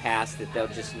preserving a past that they'll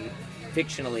just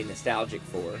fictionally nostalgic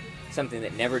for, something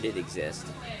that never did exist,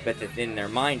 but that in their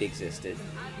mind existed.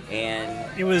 And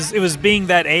it was being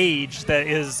that age that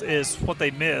is what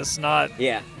they miss, not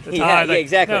the time. Yeah,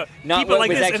 exactly. No, Not keep it what like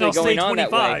was this, and actually I'll stay going on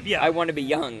that way. 25. Yeah. I want to be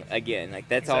young again. Like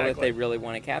that's all that Exactly. they really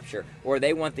want to capture. Or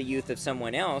they want the youth of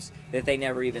someone else that they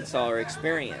never even saw or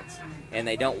experienced, and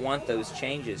they don't want those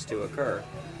changes to occur.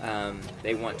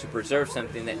 They want to preserve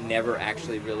something that never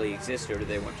actually really existed, or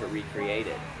they want to recreate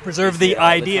it. Preserve We see the it all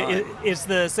the idea. time. It's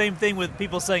the same thing with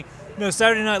people saying, no,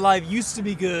 Saturday Night Live used to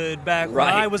be good back when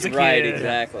Right, I was a kid. right,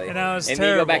 exactly. And now it's and terrible.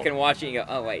 then you go back and watch it and you go,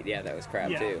 oh, wait, yeah, that was crap,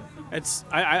 Yeah. too.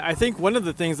 I think one of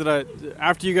the things that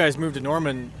after you guys moved to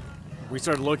Norman, we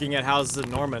started looking at houses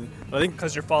in Norman. I think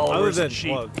because you're followers other than and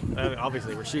sheep. Well,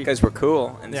 obviously we're sheep. Because we're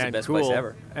cool, and it's Yeah, the best cool. place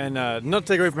ever. And not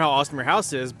to take away from how awesome your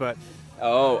house is, but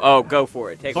Oh, go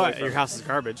for it. Take away but from your it. house is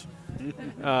garbage.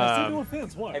 no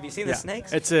offense. What? Have you seen the Yeah.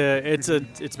 snakes?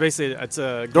 It's basically a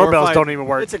Doorbells glorified- don't even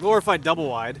work. It's a glorified double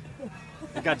wide.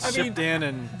 It got shipped in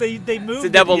and They moved It's a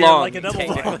double it here long, like a double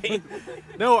long. technically.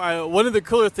 no. One of the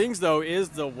cooler things though is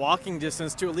the walking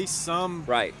distance to at least some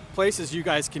Right. places you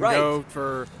guys can Right. go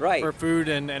for Right. food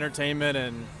and entertainment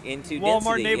and Into Walmart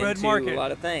density, neighborhood into market. a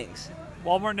lot of things.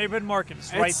 Walmart neighborhood market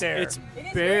is right there. It's very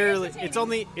barely.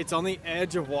 entertaining. It's on the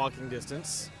edge of walking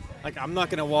distance. Like I'm not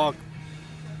gonna walk.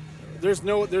 There's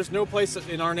no place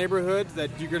in our neighborhood that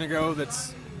you're gonna go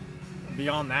that's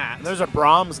beyond that. There's a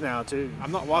Brahms now too.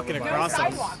 I'm not walking across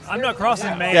them. sidewalks. I'm not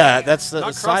crossing Main. Yeah, that's the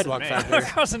Not sidewalk crossing Main. I'm not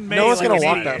factor. crossing Main. No one's like gonna an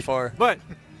walk idiot. that far, But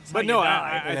how no, you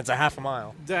die. and it's a half a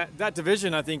mile. that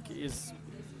division I think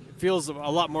feels a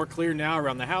lot more clear now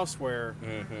around the house where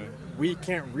we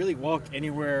can't really walk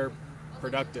anywhere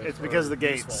productive. It's or because of the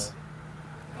useful. gates.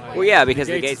 Well, yeah, because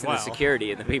the gates gates as and the well.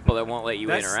 security and the people that won't let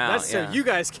you in or out. That's yeah. so you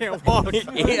guys can't walk.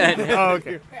 Yeah, no. Oh,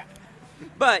 okay.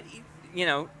 But, you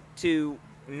know, to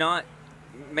not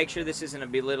make sure this isn't a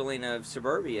belittling of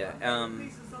suburbia,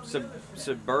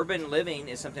 suburban living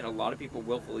is something a lot of people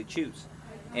willfully choose.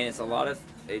 And there's a lot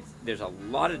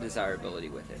of desirability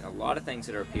with it, a lot of things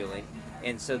that are appealing.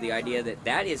 And so the idea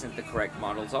that isn't the correct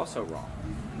model is also wrong.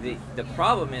 The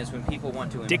problem is when people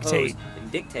want to impose Dictate.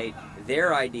 and dictate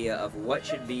their idea of what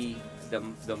should be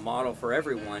the model for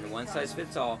everyone, one size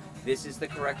fits all. This is the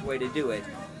correct way to do it,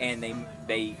 and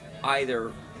they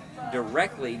either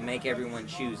directly make everyone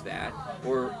choose that,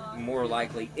 or more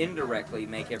likely indirectly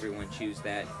make everyone choose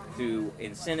that through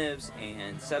incentives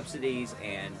and subsidies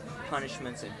and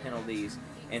punishments and penalties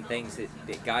and things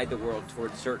that guide the world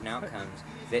towards certain outcomes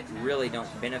that really don't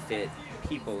benefit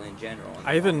people in general.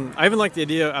 I even like the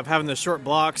idea of having the short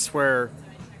blocks where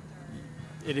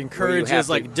it encourages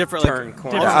like different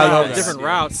different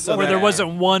routes. So where there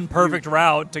wasn't one perfect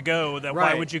route to go. That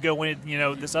why would you go in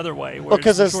this other way? Well,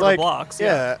 because it's like blocks.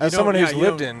 Yeah, as someone who's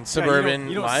lived in suburban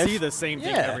you don't life, see the same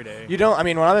thing every day. You don't. I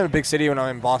mean, when I'm in a big city, when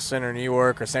I'm in Boston or New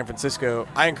York or San Francisco,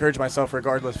 I encourage myself,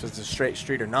 regardless if it's a straight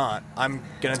street or not, I'm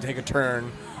gonna take a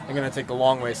turn. I'm going to take the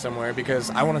long way somewhere because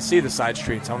I want to see the side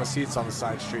streets. I want to see it's on the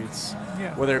side streets,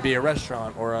 whether it be a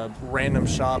restaurant or a random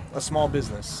shop, a small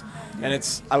business.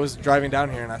 And I was driving down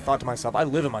here and I thought to myself, I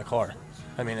live in my car.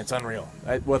 I mean, it's unreal.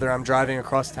 Whether I'm driving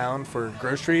across town for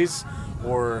groceries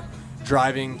or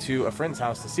driving to a friend's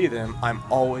house to see them, I'm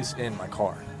always in my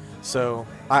car. So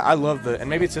I love and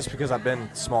maybe it's just because I've been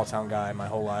a small town guy my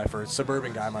whole life or a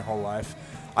suburban guy my whole life.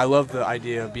 I love the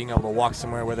idea of being able to walk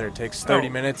somewhere, whether it takes 30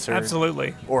 minutes or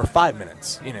 5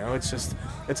 minutes.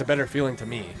 It's a better feeling to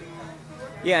me.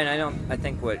 Yeah, and I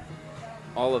think what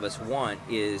all of us want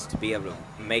is to be able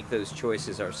to make those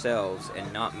choices ourselves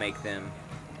and not make them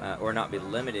or not be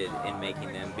limited in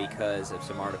making them because of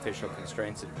some artificial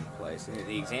constraints that have been placed. And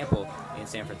the example in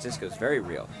San Francisco is very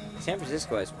real. San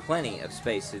Francisco has plenty of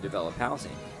space to develop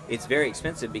housing. It's very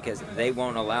expensive because they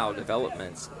won't allow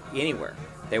developments anywhere.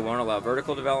 They won't allow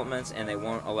vertical developments, and they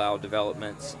won't allow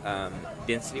developments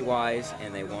density-wise,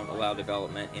 and they won't allow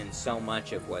development in so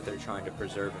much of what they're trying to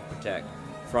preserve and protect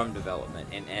from development.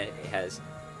 And it has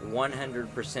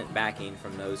 100% backing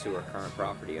from those who are current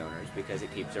property owners because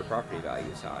it keeps their property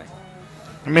values high.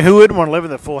 I mean, who wouldn't want to live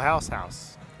in the full house?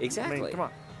 Exactly. I mean, come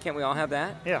on. Can't we all have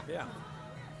that? Yeah.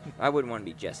 I wouldn't want to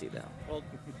be Jesse, though. Well,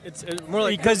 it's more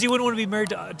like because you wouldn't want to be married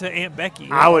to Aunt Becky.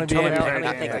 I would totally be married married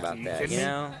to to think Aunt about Becky.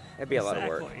 that. That'd be a lot of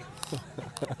work.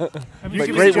 I mean, But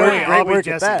you great can work, enjoy it. great I'll be work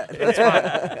Jesse. at that.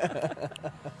 It's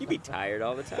fine. You'd be tired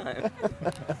all the time.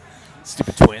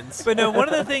 Stupid twins. But no, one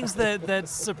of the things that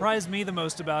surprised me the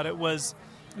most about it was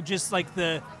just like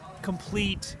the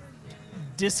complete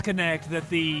disconnect that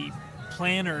the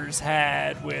planners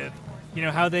had with,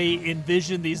 how they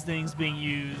envisioned these things being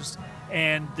used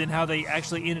and then how they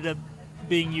actually ended up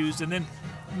being used. And then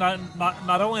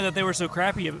not only that they were so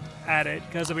crappy at it,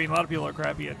 because, a lot of people are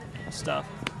crappy at stuff,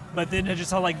 but then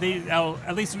just how,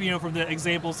 at least, from the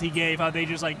examples he gave, how they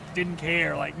just, didn't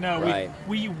care. No, right.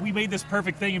 we made this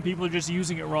perfect thing and people are just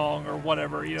using it wrong or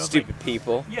whatever. Stupid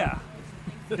people. Yeah.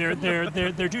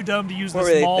 They're too dumb to use What this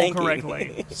were they mall thinking?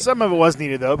 correctly. Some of it was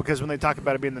needed, though, because when they talk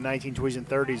about it being the 1920s and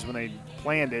 30s when they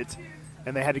planned it,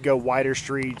 and they had to go wider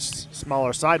streets,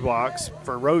 smaller sidewalks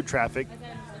for road traffic.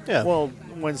 Yeah. Well,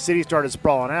 when cities started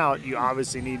sprawling out, you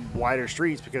obviously need wider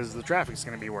streets because the traffic's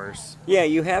going to be worse. Yeah,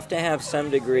 you have to have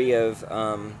some degree of.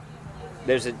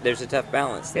 There's a tough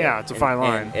balance there. Yeah, it's a fine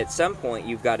line. And at some point,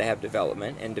 you've got to have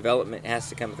development, and development has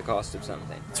to come at the cost of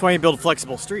something. That's why you build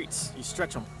flexible streets. You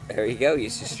stretch them. There you go. You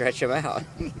just stretch them out.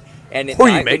 And at Or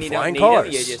you night, make when you flying don't need cars.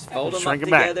 them, you just fold them up Shrink 'em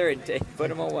back. together and put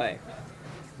them away.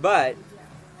 But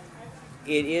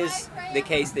it is the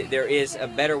case that there is a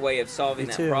better way of solving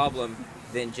that problem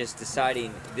than just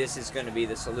deciding this is going to be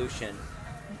the solution,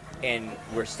 and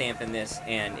we're stamping this,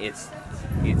 and it's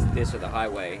this or the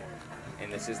highway,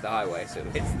 and this is the highway, so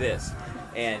it's this,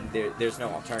 and there's no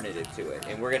alternative to it,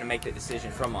 and we're going to make the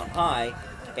decision from on high,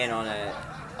 and on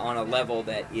a level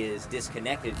that is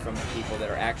disconnected from the people that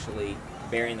are actually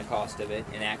bearing the cost of it,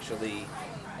 and actually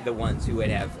the ones who would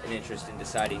have an interest in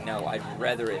deciding, no, I'd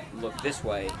rather it look this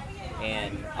way,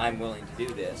 and I'm willing to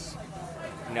do this.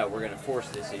 No, we're going to force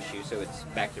this issue, so it's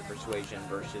back to persuasion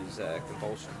versus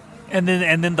compulsion. And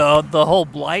then the whole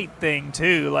blight thing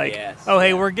too, Yes,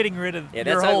 hey, we're getting rid of your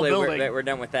that's whole ugly. building. We're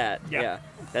done with that. Yeah.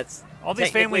 That's all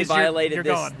these technically families violated you're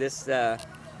this gone. this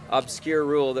obscure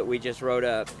rule that we just wrote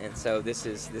up, and so this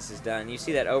is done. You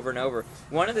see that over and over.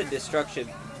 One of the destructive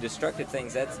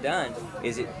things that's done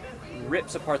is it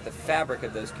rips apart the fabric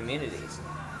of those communities,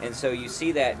 and so you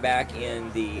see that back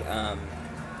in the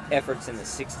efforts in the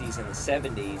 60s and the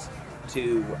 70s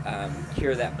to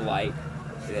cure that blight,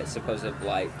 that supposed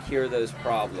blight, cure those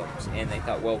problems. And they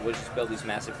thought, well, we'll just build these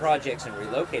massive projects and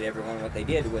relocate everyone. What they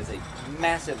did was they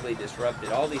massively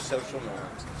disrupted all these social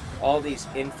norms, all these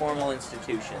informal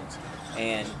institutions,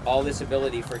 and all this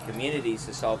ability for communities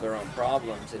to solve their own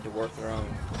problems and to work their own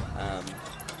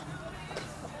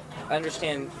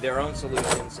understand their own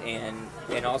solutions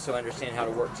and also understand how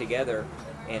to work together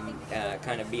and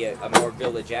kind of be a more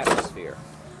village atmosphere.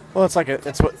 Well, it's what.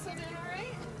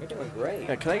 You're doing great.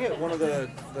 Yeah, can I get one of the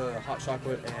hot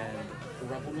chocolate and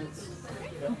Rumpel Mints?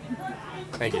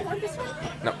 Thank you.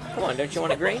 No. Come on, don't you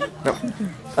want a green?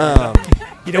 No.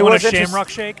 You don't want a Shamrock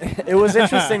Shake? It was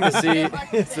interesting to see.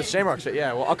 It's the Shamrock Shake.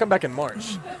 Yeah. Well, I'll come back in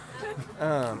March.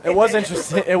 It was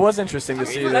interesting. It was interesting to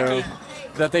see though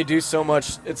that they do so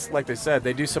much. It's like they said,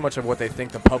 they do so much of what they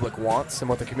think the public wants and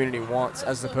what the community wants,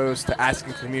 as opposed to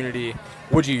asking the community,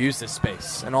 "Would you use this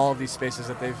space?" And all of these spaces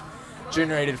that they've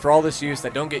generated for all this use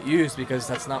that don't get used because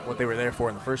that's not what they were there for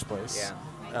in the first place.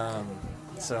 Yeah.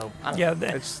 So Yeah,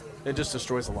 it just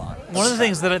destroys a lot. One of the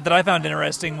things that I found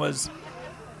interesting was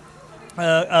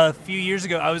a few years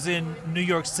ago I was in New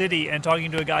York City and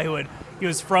talking to a guy he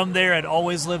was from there, had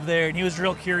always lived there, and he was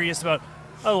real curious about,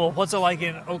 what's it like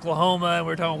in Oklahoma, and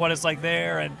we were talking about what it's like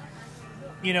there, and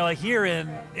like here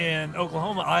in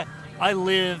Oklahoma, I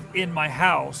live in my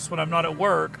house when I'm not at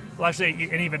work. Well, actually,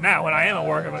 and even now when I am at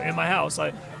work, I'm in my house.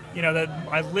 That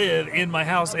I live in my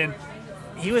house, and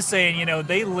he was saying,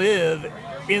 they live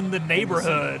in the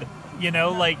neighborhood,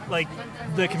 like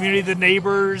the community, the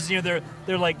neighbors, they're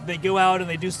like, they go out and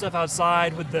they do stuff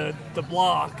outside with the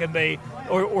block, and they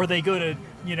go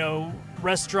to,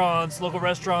 restaurants, local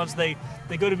restaurants, they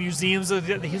go to museums. He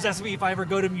was asking me if I ever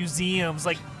go to museums.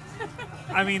 Like,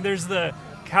 I mean, there's the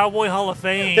Cowboy Hall of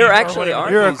Fame. There actually are.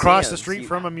 You're across the street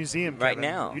from a museum right Kevin.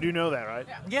 now. You do know that, right?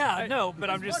 Yeah, no, but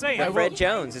I'm just saying. Like Fred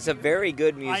Jones. It's a very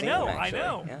good museum. I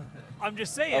know. Yeah. I'm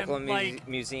just saying, Oklahoma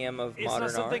Museum of it's Modern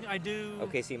not something Art. I do.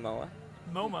 OKC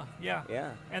MoMA, yeah. Yeah.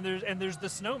 And there's the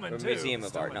Snowman Or too. Museum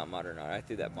of Art, not Modern Art. I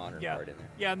threw that modern art in there.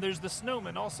 Yeah, and there's the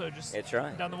Snowman also, just That's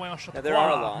right. down the way on Chautauqua. There are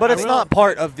a lot. But it's not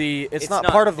part of the. It's not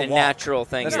part of the a walk. natural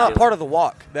thing. It's you're not doing. part of the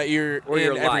walk that you're Or in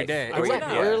your every life. day. Or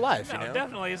Exactly. your- Or your life. No,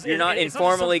 definitely. You're not it's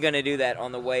informally going to do that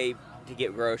on the way to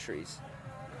get groceries.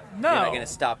 No. You're not going to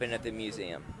stop in at the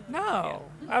museum. No,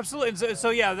 absolutely. And so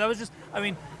yeah, that was just. I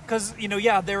mean, because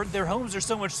their homes are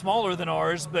so much smaller than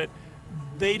ours, but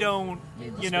they don't.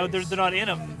 They're not in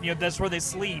them. That's where they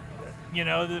sleep.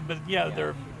 But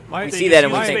they're. We see that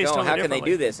and we use think, space totally how can they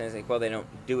differently. do this? And it's like, well, they don't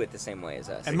do it the same way as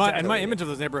us. And my image of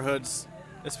those neighborhoods,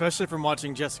 especially from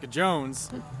watching Jessica Jones,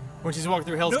 when she's walking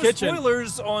through Hell's No Kitchen.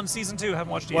 spoilers on season 2.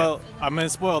 Haven't watched it Well, I'm going to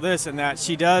spoil this in that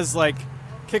she does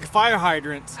kick a fire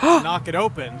hydrant and knock it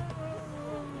open,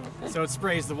 so it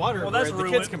sprays the water Well, where that's the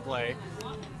ruined. kids can play.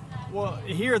 Well,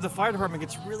 here the fire department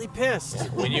gets really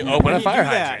pissed When you open a you fire do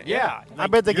that. hydrant. Yeah, I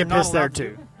bet they you're get not pissed there allowed to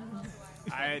too.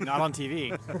 Not on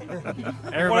TV.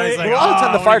 Well, Everybody's like, a lot of the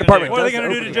time the "Oh, fire what department What are they does going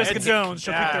to do open to it. Jessica Jones?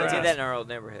 She'll kick Yeah, their We ass. did that in our old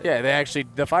neighborhood. Yeah,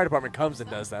 the fire department comes and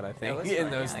does that. I think in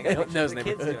those I got pictures those of the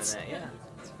kids doing neighborhoods. that. Yeah,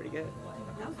 it's pretty good.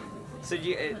 So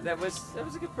that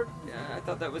was a good. I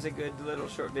thought that was a good little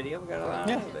short video. We got a lot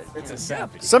of it. It's a sad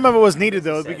video. Some of it was needed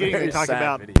though. At the beginning Very they talked sad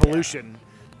about video. pollution.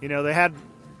 They had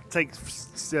take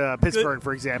Pittsburgh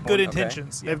for example. Good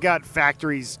intentions. They've got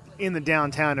factories in the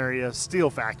downtown area, steel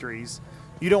factories.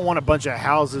 You don't want a bunch of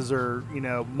houses or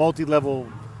multi-level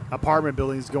apartment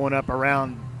buildings going up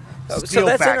around steel So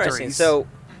that's factories. interesting. So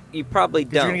you probably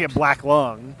 'Cause you're don't. gonna get black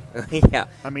lung. Yeah.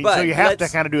 I mean, But so you have to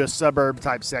let's- kind of do a suburb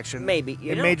type section. Maybe,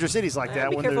 in major cities like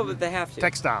that Be when careful they're that they have to.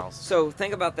 textiles. So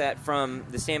think about that from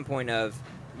the standpoint of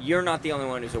you're not the only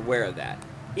one who's aware of that.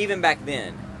 Even back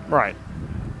then, Right.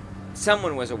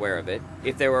 someone was aware of it.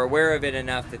 If they were aware of it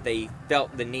enough that they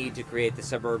felt the need to create the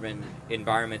suburban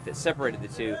environment that separated the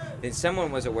two, then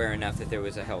someone was aware enough that there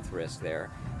was a health risk there.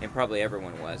 And probably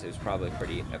everyone was. It was probably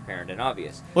pretty apparent and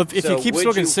obvious. Well, if So you keep would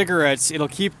smoking you- cigarettes, it'll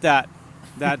keep that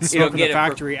it'll smoke from get the a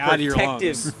factory out of your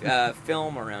lungs. protective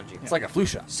film around you. It's like a flu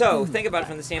shot. So think about it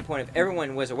from the standpoint of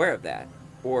everyone was aware of that,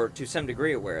 or to some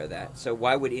degree aware of that. So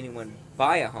why would anyone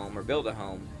buy a home or build a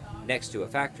home next to a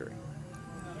factory?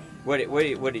 What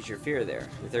is your fear there?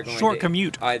 That they're going Short to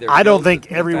commute. Either I don't build think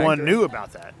the everyone factory- knew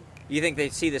about that. You think they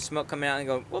see the smoke coming out and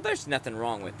go, "Well, there's nothing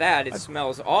wrong with that. It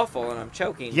smells awful, and I'm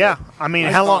choking." Yeah, but I mean,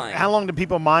 it's how long? fine." How long did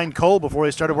people mine coal before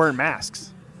they started wearing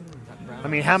masks? I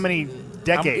mean, how many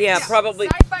decades? Yeah, probably.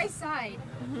 Side by side.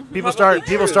 People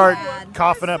probably start true.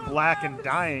 coughing up black and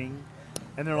dying,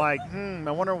 and they're like, I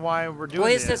wonder why we're doing Well,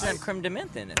 this. it doesn't have creme de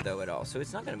menthe in it though at all, so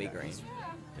it's not going to be green.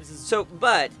 So,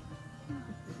 but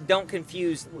don't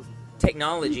confuse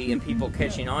technology and people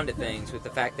catching on to things with the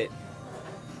fact that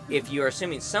if you're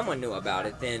assuming someone knew about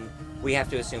it, then we have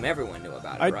to assume everyone knew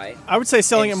about it, right? I would say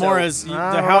selling And it more so- as the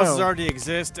I don't houses know. already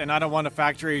exist, and I don't want a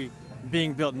factory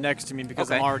being built next to me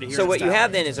because I'm already here. So in what this you town.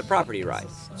 have then is a property right.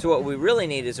 So what we really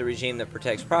need is a regime that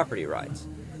protects property rights.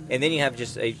 And then you have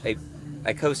just a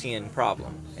Kosian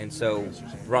problem. And so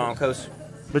Ronald Kos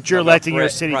But you're Nobel electing your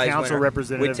city Prize council winner,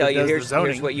 representative would tell that you, does the here's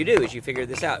zoning. what you do is you figure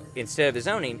this out. Instead of the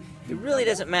zoning, it really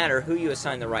doesn't matter who you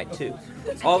assign the right to.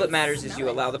 All that matters is you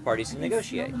allow the parties to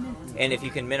negotiate. And if you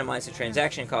can minimize the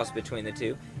transaction cost between the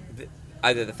two,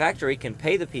 either the factory can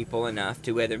pay the people enough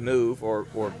to either move or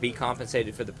be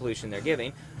compensated for the pollution they're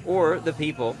giving, or the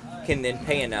people can then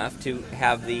pay enough to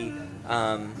have the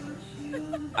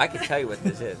I can tell you what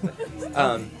this is, but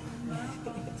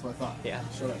That's what I thought. yeah.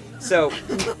 Shut up.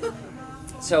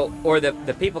 So, or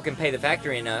the people can pay the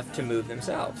factory enough to move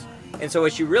themselves. And so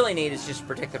what you really need is just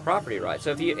protect the property rights.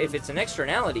 So if it's an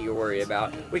externality you're worried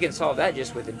about, we can solve that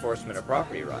just with enforcement of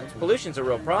property rights. Pollution's a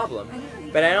real problem,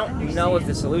 but I don't know if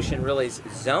the solution really is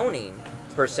zoning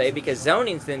per se, because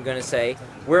zoning's then going to say,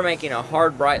 we're making a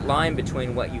hard, bright line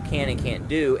between what you can and can't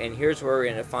do, and here's where we're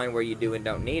going to find where you do and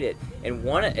don't need it. And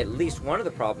at least one of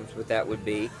the problems with that would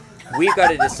be, we've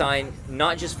got to decide,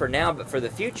 not just for now, but for the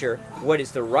future, what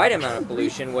is the right amount of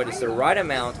pollution, what is the right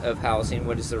amount of housing,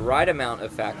 what is the right amount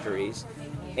of factories,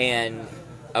 and,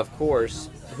 of course,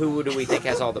 who do we think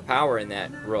has all the power in that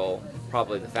role?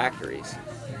 Probably the factories.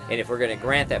 And if we're going to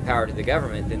grant that power to the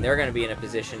government, then they're going to be in a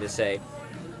position to say,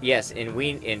 yes,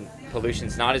 and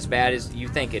pollution's not as bad as you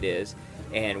think it is,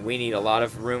 and we need a lot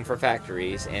of room for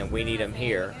factories, and we need them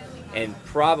here. And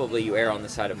probably you err on the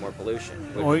side of more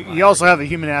pollution. Well, you also have the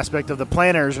human aspect of the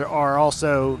planners are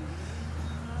also,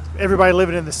 everybody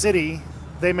living in the city,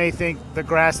 they may think the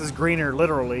grass is greener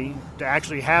literally to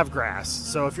actually have grass.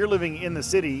 So if you're living in the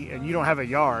city and you don't have a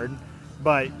yard,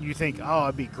 but you think, oh,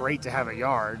 it'd be great to have a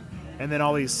yard, and then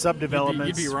all these subdevelopments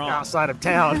You'd be wrong. outside of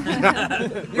town.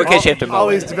 Because you have to mow all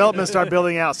it. these developments start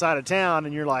building outside of town,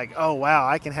 and you're like, oh, wow,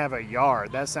 I can have a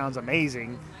yard. That sounds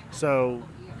amazing. So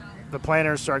the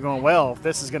planners start going, well, if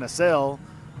this is going to sell,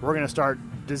 we're going to start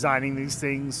designing these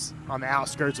things on the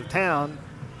outskirts of town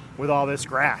with all this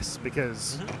grass,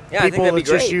 because Yeah, I think people that'd are be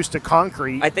just great. used to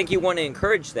concrete. I think you want to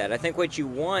encourage that. I think what you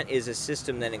want is a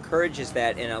system that encourages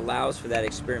that and allows for that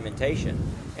experimentation,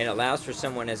 and allows for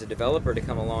someone as a developer to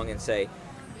come along and say,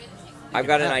 I've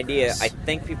got an idea. I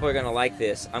think people are going to like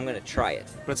this. I'm going to try it.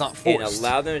 But it's not And forced.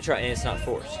 allow them to try, and it's not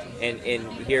forced. And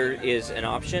here is an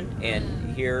option,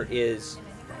 and here is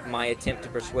my attempt to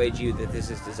persuade you that this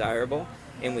is desirable,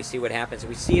 and we see what happens.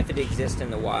 We see if it exists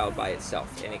in the wild by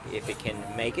itself, and if it can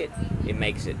make it, it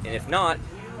makes it. And if not,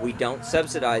 we don't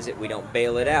subsidize it, we don't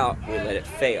bail it out, we let it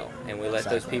fail, and we let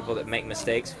those people that make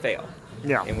mistakes fail.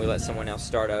 Yeah. And we let someone else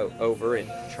start over and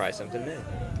try something new.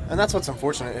 And that's what's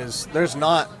unfortunate is there's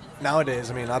not nowadays.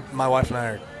 I mean, my wife and I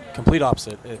are complete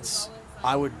opposite.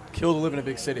 I would kill to live in a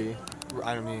big city.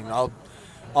 I mean, I'll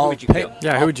would you pay. kill?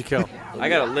 Yeah, who would you kill? I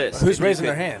got a list. Who's raising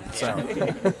their hand?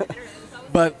 So,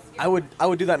 but I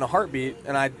would do that in a heartbeat,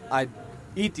 and I'd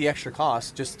eat the extra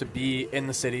cost just to be in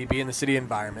the city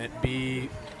environment, be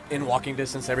in walking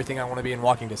distance, everything I want to be in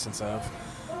walking distance of.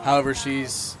 However, she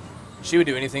would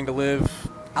do anything to live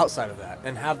outside of that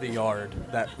and have the yard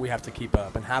that we have to keep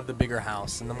up and have the bigger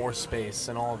house and the more space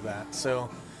and all of that. So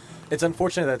it's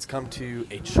unfortunate that it's come to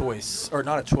a choice, or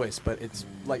not a choice, but it's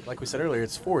like we said earlier,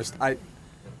 it's forced.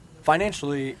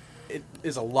 Financially, it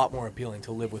is a lot more appealing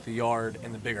to live with the yard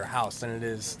and the bigger house than it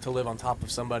is to live on top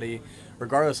of somebody,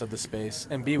 regardless of the space,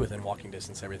 and be within walking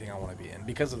distance everything I want to be in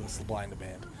because of the supply and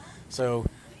demand. So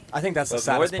I think that's the But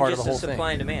more saddest than part of just the whole the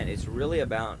supply thing. and demand, it's really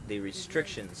about the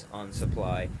restrictions on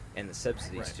supply and the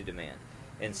subsidies to demand.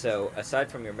 And so, aside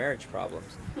from your marriage problems,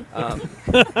 which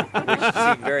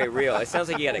seem very real, it sounds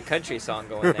like you got a country song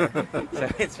going there. So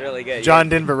it's really good. John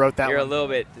Denver wrote that You're one. a little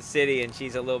bit city, and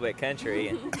she's a little bit country.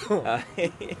 And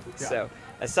so,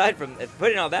 aside from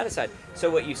putting all that aside, so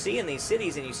what you see in these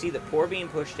cities, and you see the poor being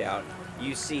pushed out,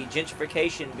 you see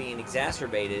gentrification being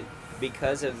exacerbated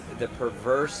because of the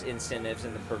perverse incentives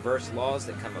and the perverse laws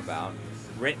that come about,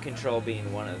 rent control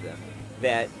being one of them,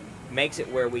 that makes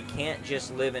it where we can't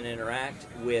just live and interact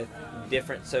with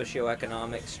different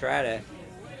socioeconomic strata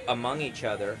among each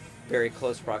other, very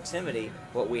close proximity.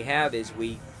 What we have is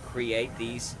we create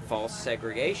these false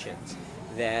segregations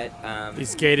that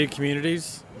These gated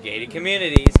communities. gated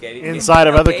communities, Inside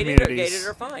of other gated communities. gated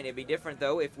are fine. It'd be different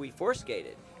though if we force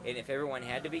gated, and if everyone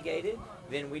had to be gated,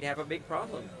 then we'd have a big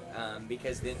problem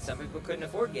because then some people couldn't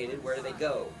afford gated. Where do they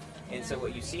go? And so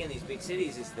what you see in these big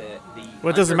cities is the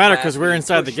Well, it doesn't matter underclass because we're being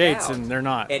inside the pushed gates out and they're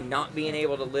not. and not being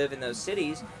able to live in those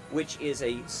cities, which is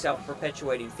a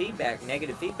self-perpetuating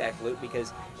negative feedback loop,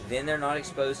 because then they're not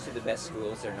exposed to the best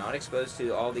schools, they're not exposed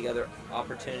to all the other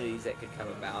opportunities that could come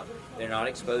about, they're not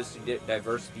exposed to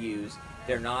diverse views,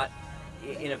 they're not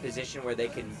in a position where they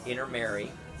can intermarry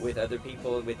with other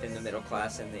people within the middle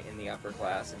class and in the upper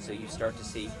class, and so you start to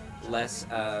see less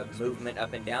movement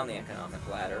up and down the economic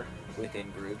ladder,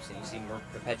 within groups, and you see more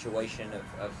perpetuation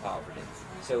of poverty.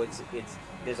 So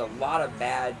there's a lot of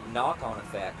bad knock-on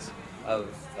effects of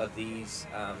these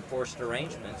forced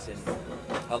arrangements, and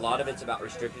a lot of it's about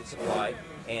restricted supply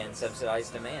and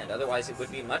subsidized demand. Otherwise, it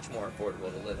would be much more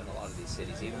affordable to live in a lot of these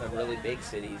cities, even the really big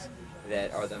cities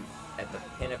that are at the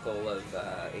pinnacle of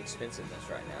expensiveness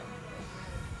right now.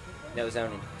 No,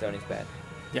 zoning's bad.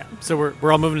 Yeah, so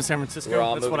we're all moving to San Francisco. We're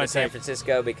all That's moving what I to San take.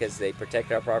 Francisco because they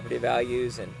protect our property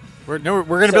values, and We're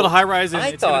gonna build a high rise, and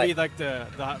it's gonna be thought- like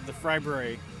the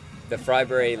Frybury. the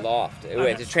Frybury Loft.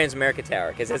 Wait, the Transamerica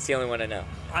Tower, because that's the only one I know.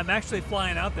 I'm actually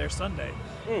flying out there Sunday.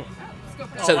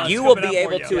 So I'll you scope will it out be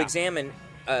for able you. to Yeah. examine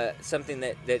something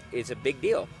that is a big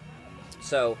deal.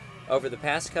 So over the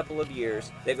past couple of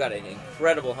years, they've got an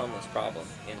incredible homeless problem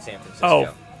in San Francisco.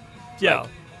 Oh, yeah, Like,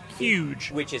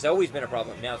 huge. Which has always been a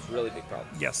problem. Now it's a really big problem.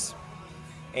 Yes.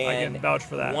 And can vouch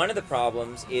for that. One of the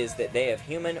problems is that they have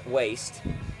human waste,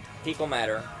 fecal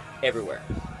matter, everywhere.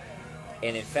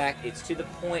 And in fact, it's to the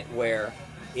point where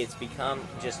it's become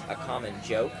just a common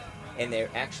joke, and they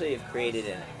actually have created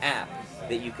an app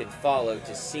that you can follow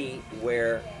to see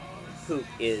where poop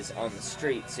is on the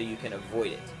street so you can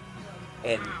avoid it.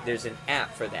 And there's an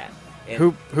app for that. And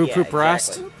Who poop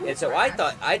rest? exactly. And so I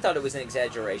thought it was an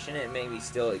exaggeration, and it may be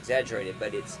still exaggerated,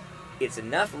 but it's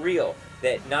enough real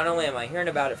that not only am I hearing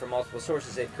about it from multiple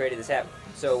sources, they've created this app.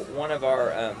 So one of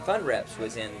our fund reps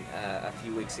was in a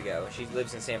few weeks ago. She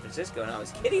lives in San Francisco, and I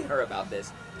was kidding her about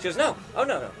this. She goes, no,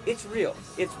 it's real.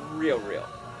 It's real.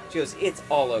 She goes, it's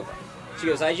all over. She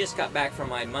goes, I just got back from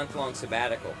my month-long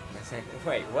sabbatical. I said,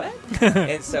 wait, what?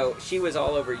 And so she was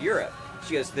all over Europe.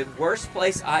 She goes, the worst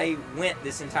place I went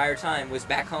this entire time was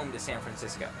back home to San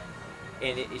Francisco.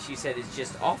 And she said it's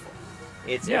just awful.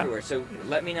 It's everywhere. So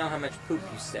let me know how much poop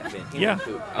you step in. Human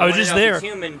poop. I was wanna just know if there. It's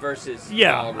human versus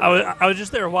Yeah, dog. I was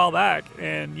just there a while back,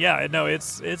 and yeah, no,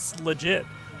 it's legit.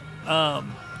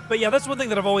 But yeah, that's one thing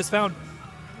that I've always found.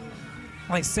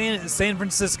 Like San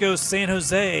Francisco, San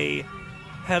Jose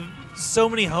have so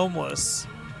many homeless,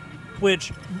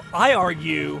 which I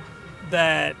argue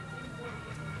that.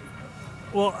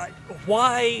 Well,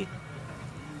 why?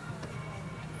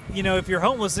 You know, if you're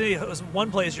homeless, one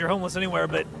place you're homeless anywhere,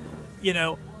 but you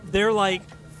know they're like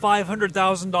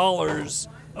 $500,000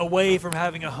 away from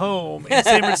having a home in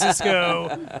San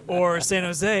Francisco or San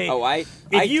Jose. Oh, I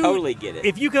totally get it.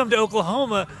 If you come to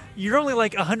Oklahoma, you're only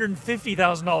like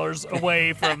 $150,000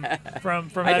 away from I having a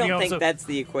home. don't think So, that's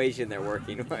the equation they're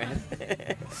working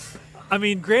with. I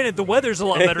mean, granted, the weather's a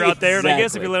lot better out there, and I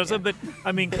guess if Exactly. you let us up, but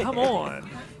I mean, come on.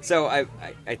 So I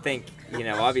think,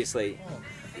 obviously,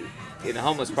 in the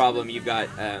homeless problem, you've got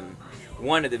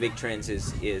one of the big trends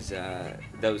is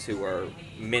those who are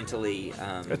mentally A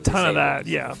ton disabled. of that,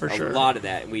 yeah, for sure. A lot of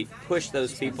that. We pushed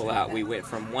those people out. We went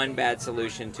from one bad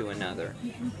solution to another,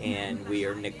 and we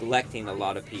are neglecting a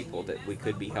lot of people that we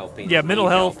could be helping. Yeah, mental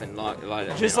need health. help and a lot of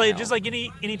Just mental like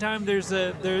health. anytime there's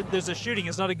a shooting,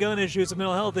 it's not a gun issue, it's a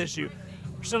mental health issue.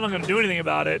 We're still not going to do anything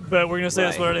about it, but we're going to say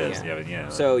that's what it is. Right, Yeah.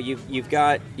 So you've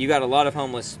got a lot of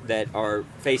homeless that are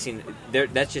facing.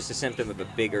 That's just a symptom of a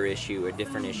bigger issue, a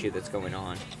different issue that's going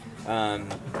on.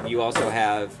 You also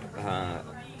have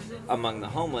among the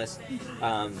homeless.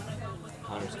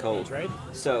 Hunter's cold, right?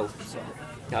 So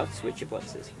I'll switch your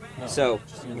places. So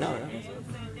no.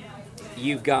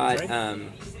 You've got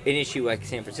an issue like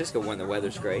San Francisco. One, the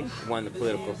weather's great. One, the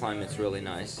political climate's really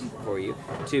nice for you.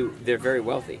 Two, they're very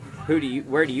wealthy.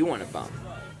 Where do you want to bump?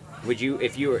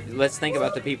 Let's think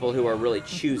about the people who are really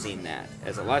choosing that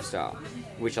as a lifestyle,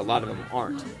 which a lot of them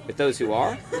aren't. But those who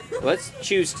are, let's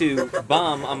choose to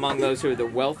bum among those who are the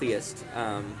wealthiest,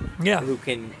 who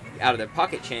can, out of their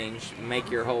pocket change,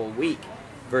 make your whole week.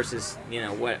 Versus,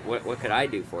 what could I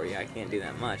do for you? I can't do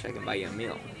that much. I can buy you a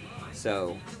meal.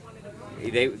 So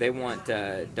they want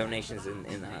donations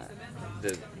in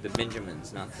the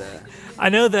Benjamins, not the. I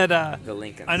know that the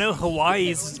Lincolns. I know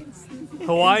Hawaii's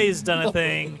done a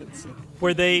thing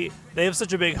where they have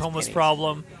such a big homeless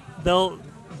problem. They'll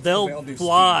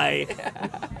fly.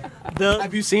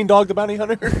 Have you seen Dog the Bounty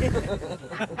Hunter?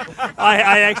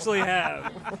 I actually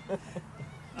have.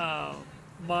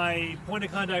 My point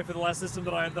of contact for the last system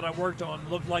that I worked on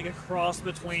looked like a cross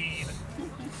between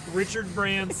Richard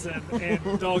Branson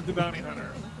and Dog the Bounty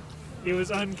Hunter. It was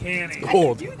uncanny.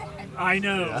 Cold. I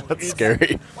know. Yeah, that's It's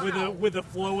scary. With a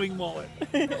flowing mullet.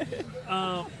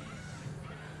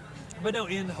 But no,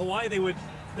 in Hawaii they would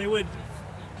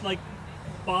like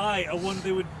buy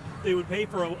they would pay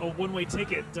for a one-way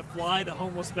ticket to fly the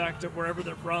homeless back to wherever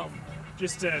they're from,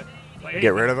 just to like, hey,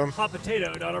 Get rid of them? Hot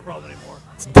potato, not our problem anymore.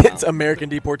 It's American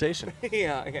deportation.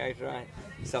 yeah, that's right.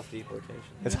 Self-deportation.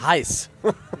 It's heist.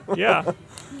 Yeah.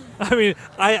 I mean,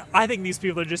 I think these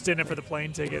people are just in it for the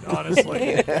plane ticket,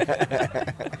 honestly.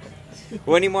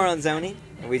 Well, any more on zoning?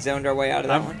 We zoned our way out of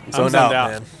that one. I'm zoned out,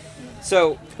 man.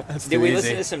 So, That's did too we easy.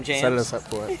 listen to some jams? Set us up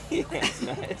for it.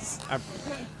 Yeah, nice. I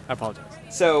apologize.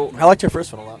 So, I liked your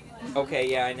first one a lot. okay,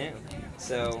 yeah, I knew.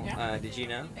 So, did you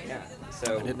know? Yeah.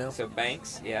 So, I did know. So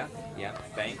Banks, yeah,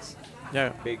 Banks, Yeah.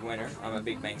 big winner. I'm a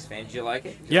big Banks fan. Did you like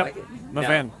it? Did you Yep. like it? I'm a No?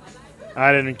 fan.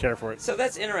 I didn't care for it. So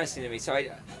that's interesting to me. So I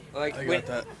got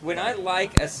that. when I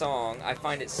like a song, I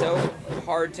find it so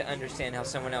hard to understand how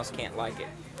someone else can't like it.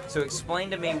 So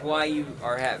explain to me why you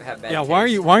have bad. Yeah. taste. Why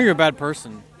are you a bad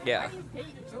person? Yeah.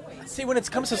 See, when it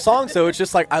comes to songs, though, it's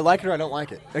just like I like it or I don't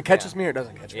like it. It catches me or it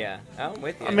doesn't catch me. Yeah. I'm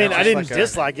with you. I mean, No, I didn't like a-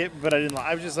 dislike it, but I didn't.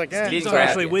 I was just like, eh. He's Didn't not grab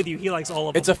actually you. with you. He likes all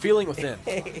of them. It's a feeling within.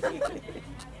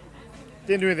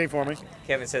 Didn't do anything for me.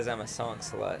 Kevin says I'm a song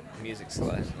slut, music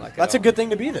slut. Like That's a good thing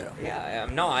to be, though. Yeah,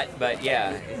 I'm not, but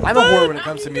yeah. I'm a whore when it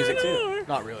comes to music, too.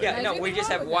 Not really. Yeah, no, we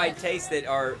just have wide tastes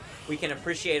that we can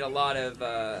appreciate a lot of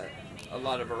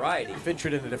variety.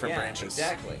 Ventured into different Yeah, branches.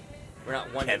 exactly. We're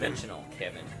not one-dimensional,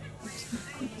 Kevin.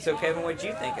 So, Kevin, what'd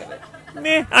you think of it?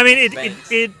 Meh. I mean,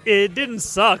 Thanks. it didn't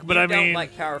suck, but you I don't mean,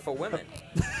 like powerful women,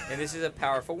 and this is a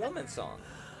powerful woman song.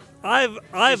 I've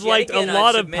Yet liked again, a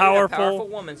lot I've of submitted a powerful powerful.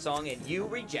 woman song, and you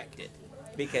reject it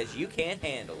because you can't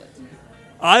handle it.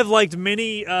 I've liked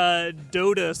many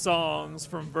Dota songs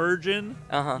from Virgin.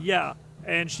 Uh-huh. Yeah,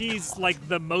 and she's like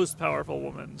the most powerful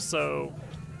woman. So,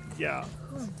 yeah.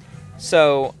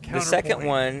 So the Counterpoint. second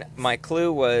one, my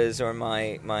clue was, or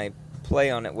my play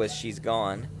on it was, "She's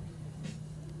Gone."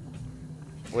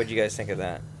 What did you guys think of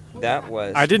that? That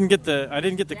was. I didn't get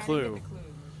the clue.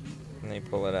 Let me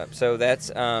pull it up. So that's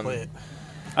Play it.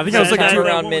 I think I was looking Sometime too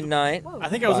around Whoa. midnight. I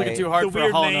think I was looking by too hard The for a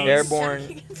weird Hall names. Notes.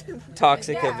 Airborne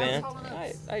Toxic Yeah, Event.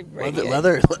 I radiate.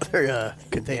 Leather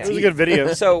contains It was a good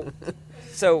video. So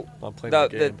I'll play the,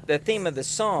 the the game. the theme of the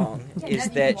song is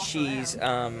that she's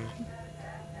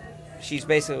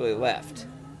basically left.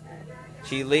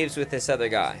 She leaves with this other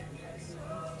guy.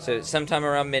 So sometime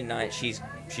around midnight, she's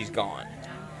gone.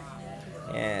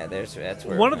 Yeah, that's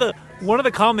where One of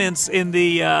the comments in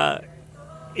the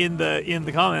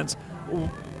comments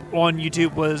on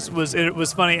YouTube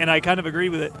was funny, and I kind of agree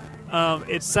with it.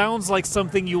 It sounds like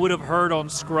something you would have heard on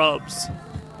Scrubs.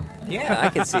 Yeah, I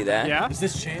can see that. Yeah. Is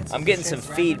this Chance? I'm getting some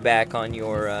feedback on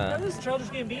your. This is Childish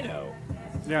Gambino.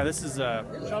 Yeah. This is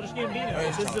Childish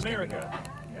Gambino. This is America.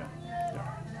 Yeah.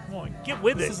 Come on, get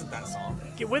with it. that song.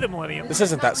 Get with it, Millennium. This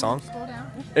isn't that song.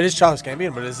 It is Childish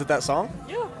Gambino, but is it that song?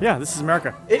 yeah. This is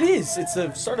America. It is. It's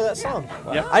the start of that song.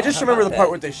 Yep. I just How remember the about part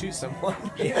that? where they shoot someone.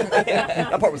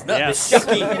 That part was nuts. Yes.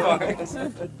 Shocking part.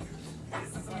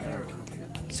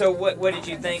 So what did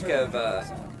you think of the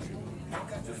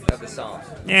song?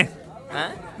 Yeah.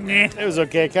 Huh? Yeah. It was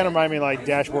okay. It kind of reminded me like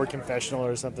Dashboard Confessional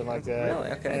or something like that.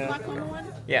 Really? Okay.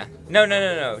 Yeah. Yeah.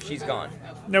 No. She's gone.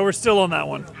 No, we're still on that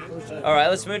one. All right,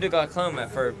 let's move to glaucoma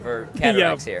for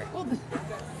cataracts here.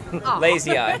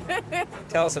 Lazy Eye.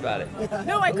 Tell us about it.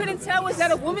 No, I couldn't tell. Was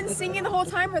that a woman singing the whole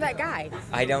time or that guy?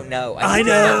 I don't know. I still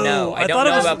don't know. know. I I don't thought it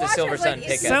know was- about the Watch Silver it, Sun like,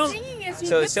 is he pickups. singing? Is he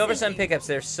So the lip Silver Sun syncing? pickups,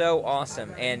 they're so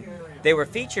awesome, and they were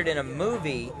featured in a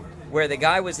movie where the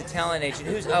guy was a talent agent.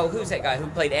 Who's that guy who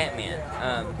played Ant-Man?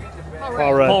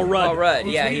 Paul Rudd. Paul Rudd. Paul Rudd.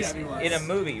 Yeah, he's in a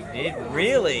movie.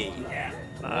 Really?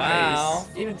 Wow.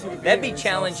 That'd be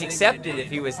challenge accepted if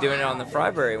he was doing it on the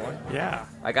Frybury one. Yeah.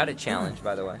 I got a challenge,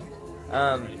 by the way.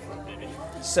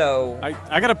 So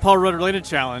I got a Paul Rudd related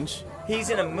challenge. he's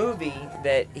in a movie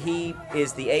that he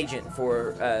is the agent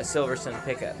for Silver Sun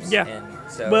Pickups. Yeah.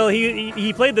 And so, Well,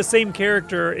 he played the same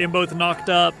character in both Knocked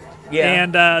Up Yeah.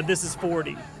 and This Is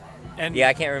 40. And yeah,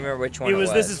 I can't remember which one It was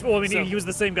This was. Is. Well, I mean, So- he was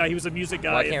the same guy. He was a music guy.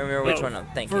 Well, I can't in remember which both. one I'm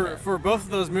thinking for of. for both of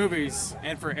those movies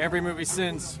and for every movie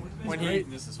since, when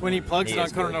he plugs He it on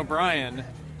is Conan good. O'Brien,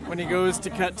 when he goes to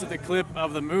cut to the clip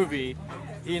of the movie,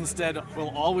 he instead will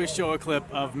always show a clip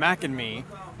of Mac and Me,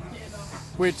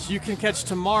 which you can catch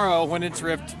tomorrow when it's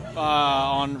ripped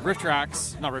on Mystery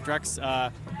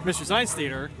Science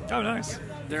Theater. Oh, nice.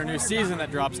 Their new season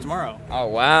that drops tomorrow. Oh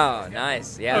wow,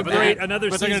 nice. Yeah. A but great, they're- another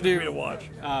but they're season gonna do- for me to watch.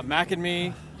 Mac and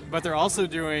Me, but they're also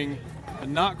doing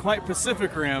not quite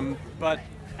Pacific Rim, but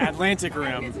Atlantic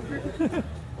Rim.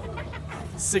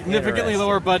 Significantly Interesting.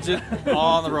 lower budget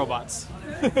on the robots.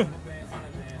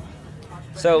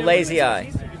 So Lazy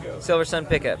Eye, Silver Sun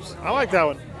Pickups. I like that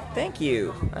one. Thank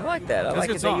you. I like that. I That's a like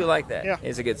good it that you song. like that. Yeah.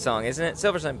 It's a good song, isn't it?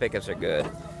 Silver Sun Pickups are good.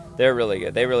 They're really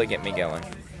good. They really get me going.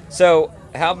 So,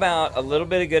 how about a little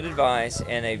bit of good advice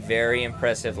and a very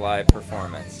impressive live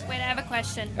performance? Wait, I have a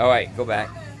question. All right, go back.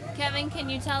 Kevin, can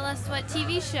you tell us what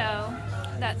TV show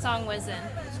that song was in?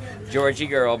 Georgie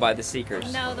Girl by the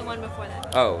Seekers. No, the one before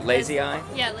that. Oh, Lazy Eye?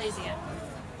 Yeah, Lazy Eye.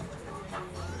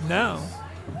 No.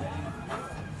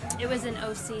 It was an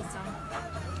OC song.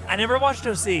 I never watched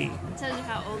OC. It tells you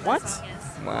how old What? that song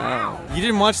is. Wow. You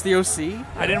didn't watch the OC?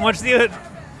 I didn't watch the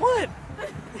what?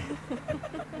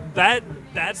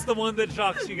 That's the one that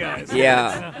shocks you guys.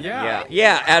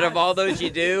 Yeah. Out of all those you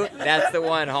do, that's the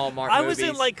one, Hallmark I movies. was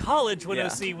in like college when Yeah.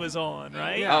 OC was on,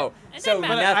 right? Yeah. Oh, so didn't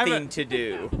matter. nothing to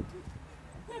do.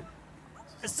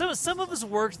 So some of us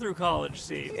worked through college,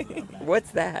 Steve.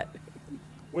 What's that?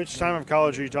 Which time of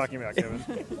college are you talking about, Kevin?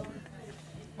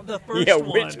 The first Yeah,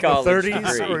 one. which The college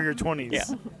 30s degree? or your 20s? Yeah.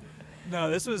 No,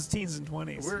 this was teens and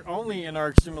 20s. We're only in our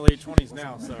extremely late 20s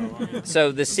now, so. I mean,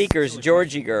 So the Seekers,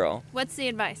 Georgie Girl. What's the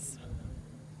advice?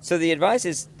 So the advice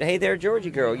is, hey there, Georgie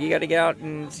Girl. You got to get out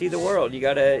and see the world. You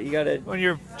gotta. When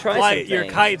your Try flight, some your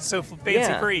things. kite's so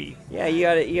fancy free. Yeah, you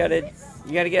gotta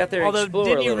get out there and Although, explore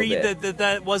didn't a you little read bit.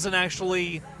 that wasn't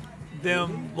actually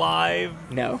them live?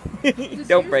 No,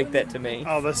 don't break that to me.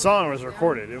 Oh, the song was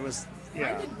recorded. It was,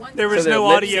 yeah. There was So they're no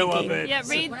audio lip-syncing? of it. Yeah,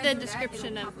 read the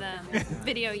description of the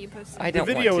video you posted. I The don't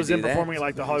video want was to in do that. performing at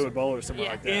like the Hollywood Bowl or something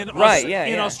Yeah. like that. In Right, yeah,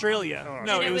 in yeah. Australia. Oh,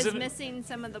 No, And it was in missing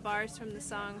some of the bars from the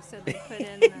song, so they put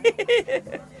in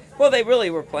the... Well, they really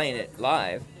were playing it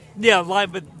live. yeah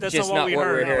live, but that's Just not what not we what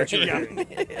heard. we're hearing.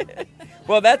 Yeah.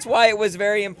 Well, that's why it was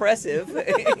very impressive.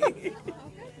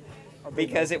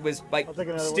 Because it was like I'll take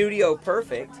another one. studio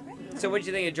perfect. So what did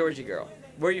you think of Georgie Girl?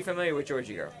 Were you familiar with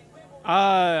Georgie Girl?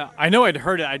 I know I'd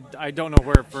heard it. I don't know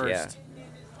where first. Yeah.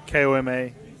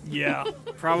 KOMA. Yeah.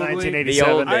 Probably. 1980. The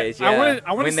old 87. days, I yeah.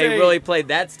 wanna when say- they really played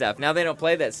that stuff. Now they don't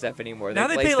play that stuff anymore. Now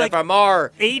they play play, stuff like, from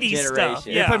our 80s generation. stuff,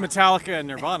 They yeah. played Metallica and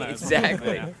Nirvana.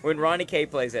 Exactly. Yeah. When Ronnie K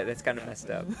plays that, that's kind of messed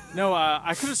up. No,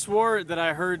 I could have swore that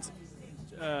I heard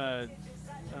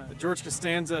George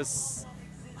Costanza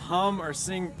hum or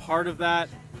sing part of that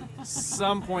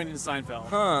some point in Seinfeld.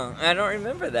 Huh. I don't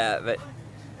remember that, but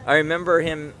I remember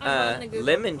him I'm on the Google.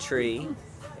 Lemon Tree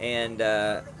and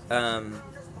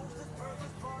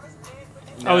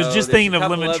I was just there's thinking a of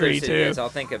couple Lemon Tree, others it too. is. I'll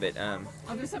think of it. Oh,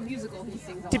 there's some musical he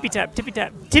sings. Tippy tap, tippy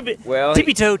tap, tippy, Well,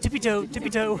 tippy toe, tippy toe, tippy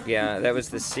toe. Yeah, that was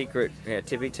the secret. Yeah,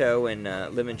 Tippy Toe and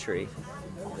Lemon Tree.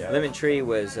 Lemon Tree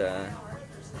was, oh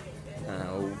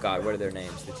God, what are their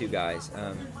names? The two guys.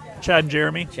 Chad and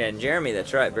Jeremy. Chad and Jeremy,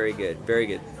 that's right. Very good. Very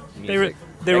good They were music.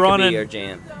 they That were could on be an your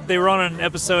jam. they were on an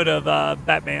episode of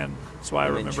Batman. That's why I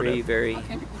Lemon remembered Tree, it. very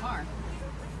Kendrick Lamar.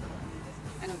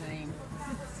 I know the name.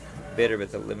 bitter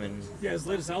with the lemon. Yeah, his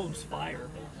latest album's fire.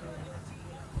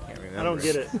 Can't remember. I don't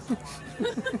get it.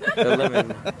 The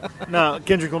lemon. No,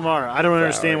 Kendrick Lamar. I don't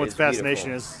understand what is the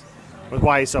fascination beautiful. is with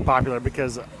why he's so popular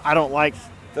because I don't like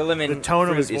The lemon. the tone of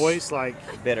fruit his is voice.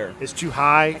 Like, bitter. it's too I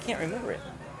high. can't remember it.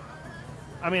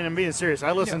 I mean, I'm being serious.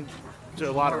 I listen to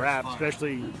a lot of rap,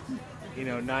 especially,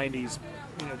 90s.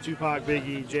 Tupac,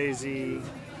 Biggie, Jay-Z.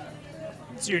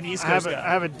 It's your East I Coast have guy. I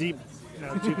have a deep,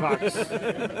 Tupac.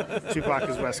 Tupac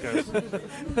is West Coast.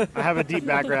 I have a deep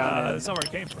background that's not where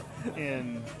it came from.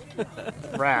 in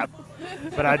rap,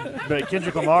 but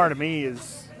Kendrick Lamar to me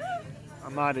is,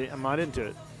 I'm not into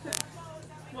it.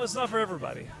 Well, it's not for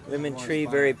everybody. Lemon tree,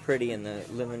 very pretty, and the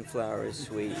lemon flower is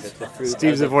sweet. But the fruit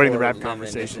Steve's of avoiding the core rap of lemon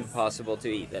conversation. is impossible to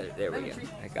eat. There we go.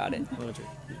 I got it.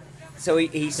 So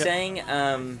he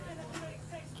sang.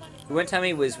 One time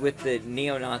he was with the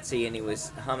neo-Nazi and he was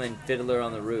humming "Fiddler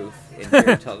on the Roof," and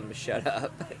Jerry told him to shut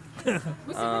up.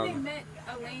 What's when they met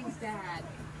Elaine's dad?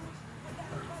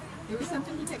 There was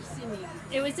something he kept singing.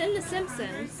 It was in The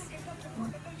Simpsons.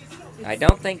 I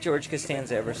don't think George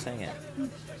Costanza ever sang it,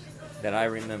 that I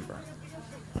remember.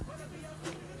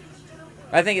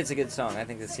 I think it's a good song. I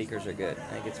think the Seekers are good.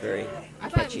 I think it's very I thought it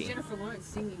was catchy. Jennifer Lawrence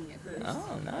singing it first.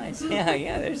 Oh, nice.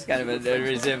 Yeah. There's kind of a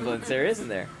resemblance there, isn't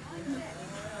there?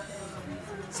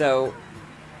 So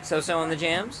on the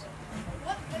jams?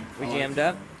 We jammed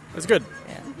up? It's good.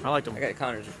 Yeah. I liked them. I got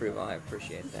Connor's approval. I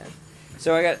appreciate that.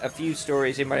 So I got a few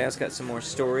stories. Anybody else got some more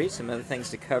stories? Some other things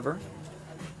to cover?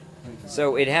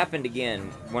 So it happened again.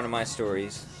 One of my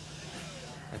stories.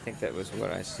 I think that was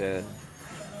what I said.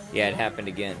 Yeah, it happened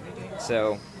again.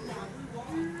 So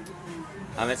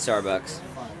I'm at Starbucks.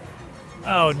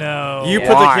 Oh no. You Why?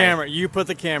 put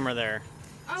the camera there.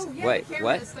 Oh, yeah, Wait, the camera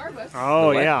what? at Starbucks. Oh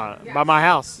What? yeah, by my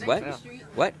house. What? Yeah.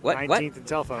 What? 19th and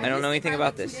telephone. I don't know anything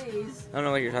about Two this. days. I don't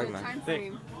know what you're talking The about. time They,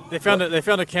 frame. they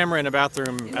found a camera in a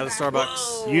bathroom at the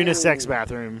Starbucks. Unisex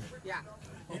bathroom. Yeah.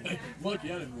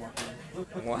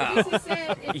 Wow. Casey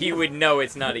said if You would know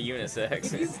it's not a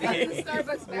unisex. you got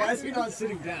the Starbucks bathroom.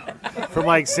 sitting down? From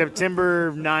like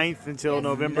September 9th until Yes.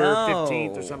 November No.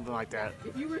 15th or something like that.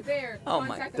 If you were there, Oh my-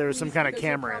 contact the There was some police kind of because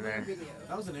you're camera in probably there. on video.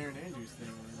 That was an Aaron Andrews thing.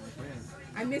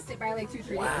 I I missed it by like 2-3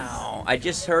 days. Wow. I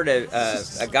just heard a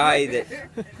guy that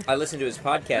I listened to his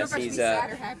podcast. He's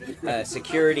a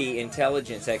security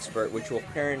intelligence expert, which will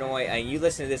paranoid. And you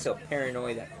listen to this, it'll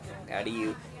paranoid that out of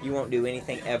you. You won't do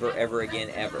anything ever again,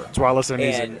 ever. That's why I listen to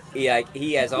music. And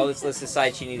he has all this list of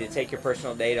sites you need to take your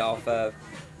personal data off of.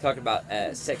 Talking about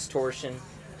sextortion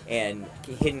and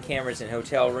hidden cameras in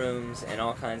hotel rooms and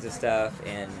all kinds of stuff,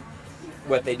 and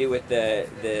what they do with the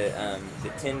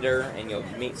Tinder, and you'll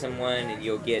meet someone and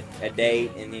you'll get a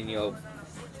date, and then you'll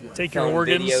take your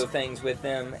organs, video things with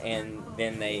them, and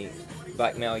then they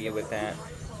blackmail you with that.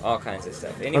 All kinds of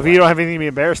stuff. Anyway, if you don't have anything to be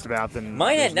embarrassed about, then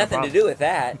mine had nothing to do with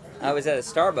that. I was at a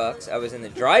Starbucks. I was in the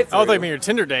drive-thru. Oh, they mean your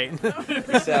Tinder date.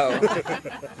 So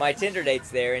my Tinder date's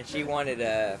there, and she wanted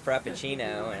a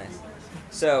frappuccino, and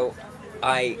so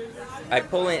I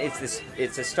pull in. It's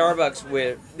a Starbucks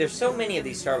where there's so many of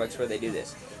these Starbucks where they do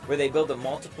this, where they build the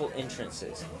multiple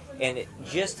entrances, and it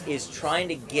just is trying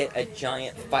to get a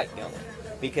giant fight going.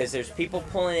 Because there's people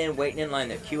pulling in, waiting in line.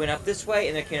 They're queuing up this way,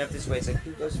 and they're queuing up this way. It's like,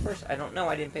 who goes first? I don't know.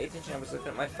 I didn't pay attention. I was looking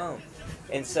at my phone.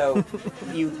 And so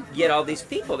you get all these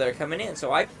people that are coming in.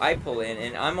 So I pull in,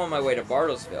 and I'm on my way to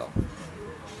Bartlesville.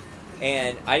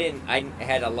 And I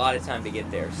had a lot of time to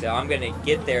get there. So I'm going to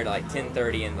get there at like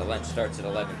 10:30, and the lunch starts at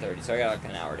 11:30. So I got like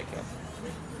an hour to kill.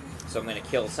 So I'm going to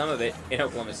kill some of it in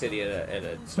Oklahoma City at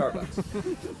a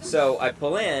Starbucks. So I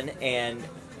pull in, and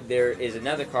there is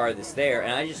another car that's there,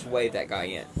 and I just wave that guy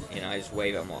in. I just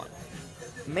wave him on.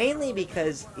 Mainly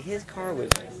because his car was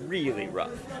really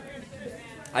rough.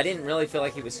 I didn't really feel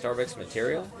like he was Starbucks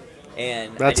material,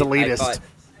 and that's elitist. I thought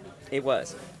it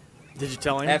was. Did you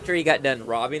tell him? After he got done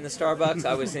robbing the Starbucks,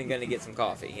 I was then going to get some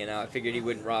coffee. I figured he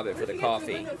wouldn't rob it for the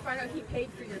coffee. Find out he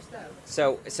paid for your stuff.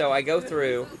 So I go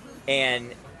through,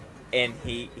 and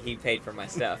he paid for my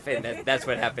stuff, and that's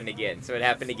what happened again. So it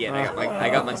happened again. I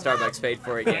got my Starbucks paid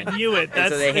for again. I knew it.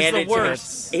 That's so they handed the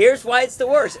worst. Here's why it's the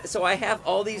worst. So I have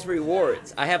all these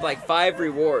rewards. I have like 5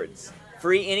 rewards.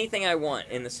 Free anything I want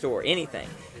in the store, anything.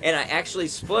 And I actually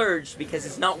splurged because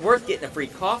it's not worth getting a free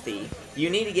coffee. You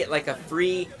need to get like a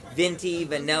free venti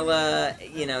vanilla.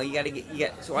 You got to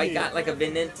get. So I got like a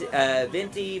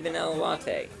venti vanilla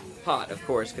latte, hot of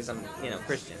course because I'm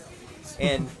Christian,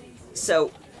 and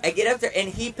so. I get up there, and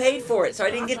he paid for it, so I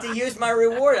didn't get to use my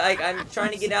reward. I'm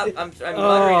trying to get out. I'm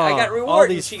muttering, I got reward. All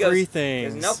these and she free goes,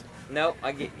 things. Nope.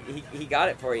 He got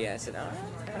it for you. I said,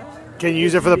 Can you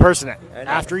use it for the person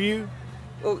after you?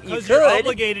 Well, you Because could. you're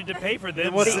obligated to pay for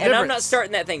them. What's the And I'm difference? not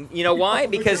starting that thing. You know why?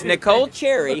 Because Nicole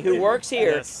Cherry, who works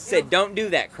here, said don't do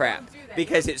that crap.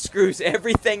 Because it screws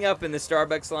everything up in the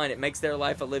Starbucks line. It makes their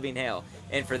life a living hell.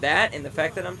 And for that, and the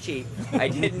fact that I'm cheap, I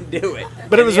didn't do it.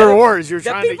 But it was rewards you're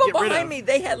trying to The people get rid behind of. me,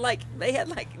 they had like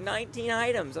 19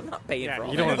 items. I'm not paying for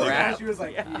all you don't that wanna do crap. She was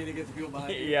like, "You gonna get the people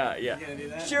behind you? Yeah. You gonna do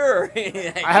that?" Sure.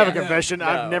 I have a confession. No.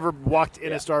 I've never walked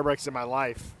in a Starbucks in my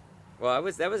life. Well,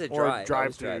 that was a Or drive.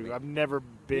 drive-through. I've never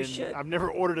been. should. I've never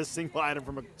ordered a single item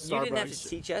from a Starbucks. You didn't have to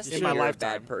teach us in that my you're lifetime.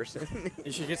 a bad person.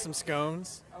 You should get some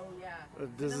scones. Oh yeah.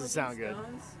 Doesn't sound good.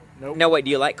 Nope. No, wait,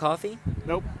 do you like coffee?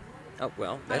 Nope. Oh,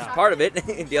 well, that's part of it.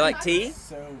 Do you like tea?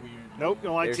 So weird. Nope.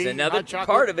 Don't like There's tea. another Hot chocolate.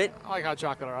 part of it. I like hot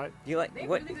chocolate. All right. Do you like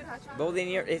what? Well, then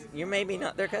you're maybe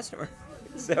not their customer.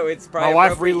 So it's probably My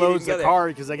wife appropriate you reloads didn't go the there. car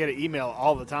because I get an email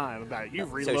all the time about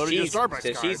you've reloaded your Starbucks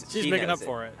so card. She's making up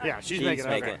for it. Yeah, she's making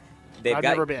up for it. They've I've got,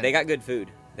 never been. They got good food.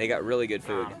 They got really good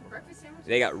food.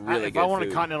 They got really if good I want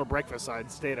food. a continental breakfast,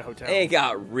 I'd stay at a hotel. They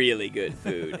got really good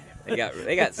food. They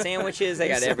got sandwiches. They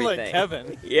got You sound like everything.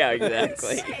 Kevin. Yeah,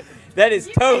 exactly. That is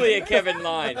totally a Kevin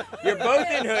line. You're both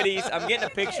in hoodies. I'm getting a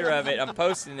picture of it. I'm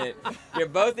posting it. You're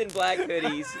both in black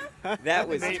hoodies. That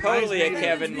was totally a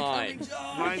Kevin line.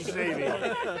 Mine's Navy. Wow,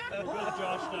 that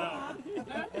was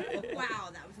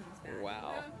bad.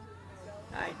 Wow.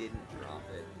 I didn't drop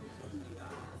it.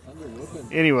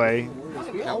 Anyway,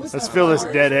 let's fill this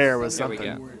dead air with There we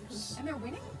something. go. And they're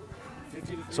winning?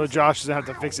 So Josh doesn't have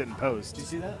to fix it in post. Did you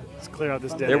see that? Let's clear out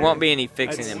this dead air. There won't be any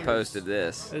fixing in post of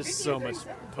this. There's so much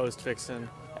post fixing.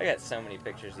 I got so many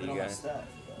pictures of you guys.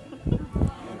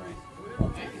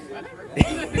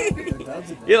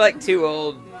 You're like 2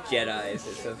 old Jedis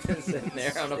or something sitting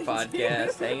there on a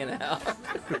podcast hanging out.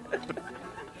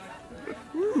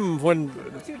 When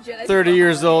 30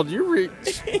 years old, you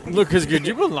look as good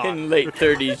you will not. In late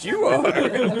 30s, you are.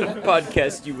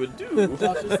 Podcast you would do.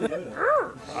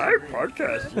 I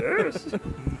podcast, yes.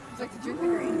 It's like the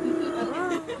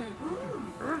drink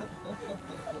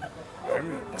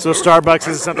So Starbucks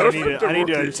is something I need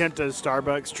to attempt a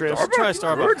Starbucks trip. Try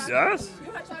Starbucks. Yes.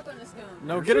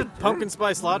 No, get a pumpkin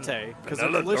spice latte because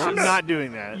it's delicious. I'm not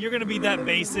doing that. You're going to be that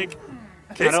basic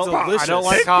It's delicious. I don't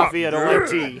like coffee. I don't like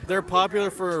tea. They're popular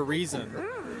for a reason.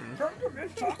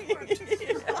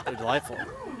 They're delightful.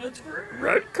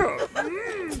 Red cup.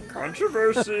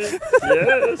 Controversy.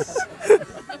 Yes.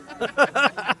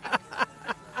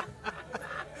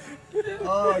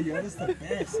 Oh, you're just the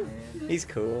best, man. He's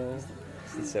cool.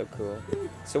 He's so cool.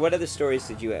 So what other stories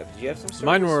did you have? Did you have some stories?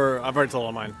 Mine were. I've already told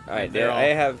all mine. All right, They're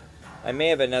I may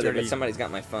have another, dirty. but somebody's got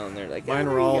my phone. They're like, Mine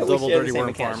 "Oh, were all yeah, we double share the dirty same worm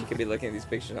account." farm. She could be looking at these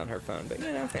pictures on her phone, but you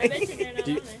know. I bet you they're not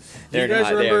Do you- on there. They're Do you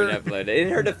guys not. They remember- haven't uploaded. In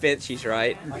her defense, she's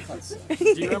right. Do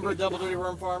you remember Double Dirty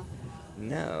Worm Farm?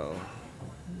 No.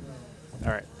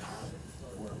 All right.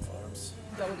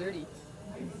 Double dirty.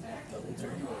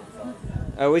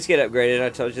 I always get upgraded. I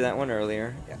told you that one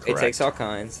earlier. It Correct. takes all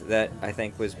kinds. That I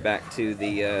think was back to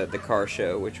the car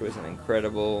show, which was an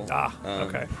incredible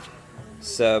Okay.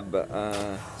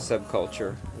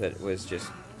 subculture that was just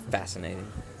fascinating.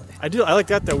 I like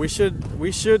that though. We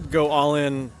should go all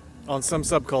in on some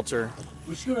subculture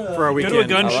We should go to, for a Go weekend. to a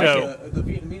gun I like show. the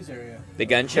Vietnamese area. The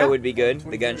gun show would be good.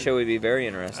 The gun show would be very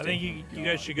interesting. I think you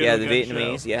guys should go yeah, to the a gun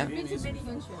Vietnamese. show. Yeah.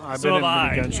 I've So been have in I.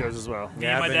 many gun shows as well. Me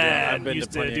Yeah, and I've my been to- dad I've been to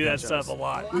used plenty to of do gun that stuff shows. a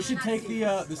lot. We should take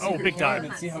the secret big cam time.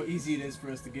 and see how easy it is for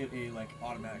us to get a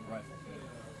automatic rifle.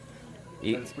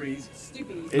 You- But it's pretty easy.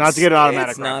 Stupid. Not to get an automatic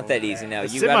It's not that easy now.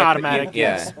 It's You gotta semi-automatic, you-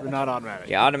 yeah. yes, but not automatic.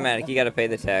 Yeah, automatic. You got to pay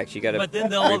the tax. You got to But then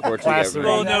they'll report to the Class government.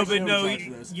 Well, no, National but no, charge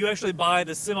for this. you actually buy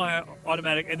the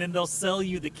semi-automatic, and then they'll sell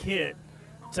you the kit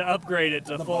to upgrade it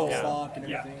to The full. bump stock and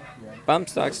Yeah. everything. Yeah. Bump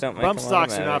stocks don't make Bump them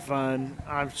stocks are not automatic. fun.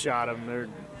 I've shot them.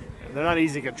 They're not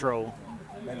easy to control.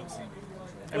 They don't seem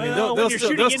I mean, Well, when you're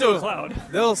shooting into a cloud.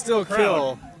 They'll still Crowd.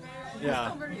 kill.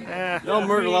 Yeah. They'll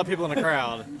murder a lot of people in a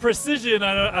crowd. Precision,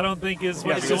 I don't think is Yeah,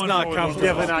 what it's it's just going not for. comfortable.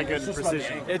 Definitely not good in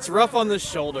precision. It's rough on the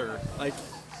shoulder. Like,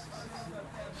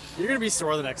 you're gonna be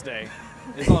sore the next day.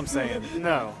 Is all I'm saying.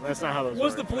 No, that's not how those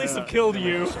Once work. the police have killed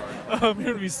you, you're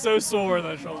gonna be so sore in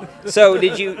that shoulder. So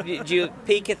did you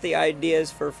peek at the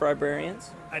ideas for Fribrarians?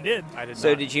 I did. I did So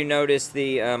not. did you notice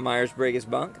the Myers-Briggs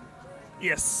bunk?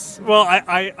 Yes. Well,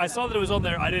 I saw that it was on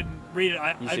there. I didn't read it.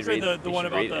 I You I should read read it. the You one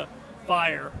should about read the it.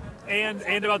 fire and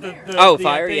about the Oh, the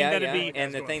fire, thing yeah, that'd yeah. be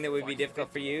And the thing that would be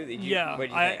difficult for you. Did you yeah. What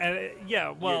did you think?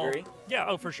 Yeah. Well. agree? Yeah.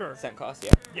 Oh, for sure. Sunk cost,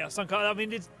 yeah. Yeah. I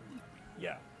mean, it's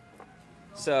yeah.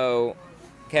 So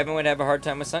Kevin would have a hard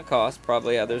time with sunk cost.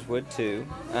 Probably others would too.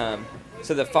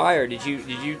 So the fire. Did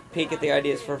you peek at the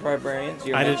ideas for Fribrarians?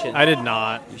 You mentioned I did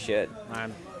not. you should.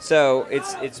 I'm, So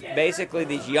it's basically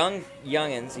these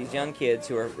youngins, these young kids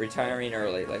who are retiring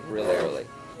early, like really early,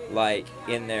 like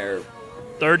in their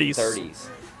 30s.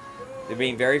 They're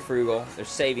being very frugal. They're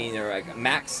saving. They're like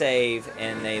max save,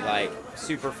 and they like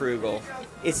super frugal.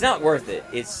 It's not worth it.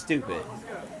 It's stupid.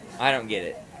 I don't get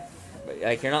it. But,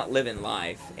 like, you're not living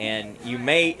life, and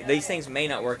these things may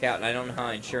not work out. And I don't know how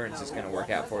insurance is going to work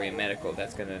out for you. Medical,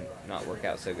 that's going to not work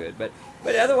out so good. But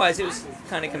otherwise, it was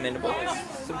kind of commendable.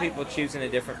 Some people choosing a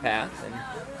different path,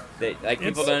 and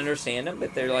people don't understand them,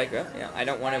 but they're like, well, yeah, I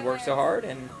don't want to work so hard,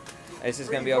 and this is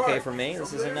going to be okay for me.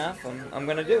 This is enough. I'm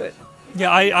going to do it.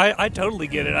 Yeah, I totally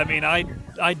get it. I mean,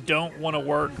 I don't want to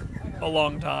work a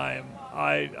long time.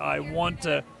 I want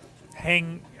to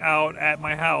hang out at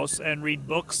my house and read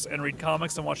books and read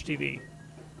comics and watch TV.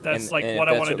 That's and what if I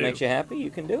that's want to what do. makes you happy, you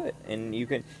can do it,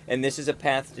 and this is a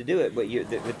path to do it. But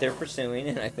that they're pursuing,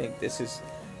 and I think this is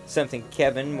something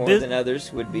Kevin more than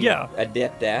others would be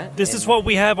adept at. This is what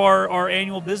we have our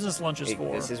annual business lunches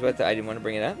for. This is what I didn't want to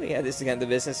bring it up. But yeah, this is the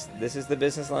business. This is the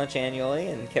business lunch annually,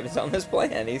 and Kevin's on this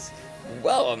plan. He's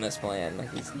well on this plan.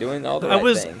 Like, he's doing all the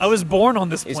right things. I was born on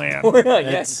this He's plan. born on-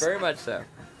 yes, very much so.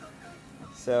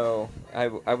 So I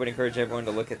would encourage everyone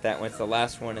to look at that one. It's the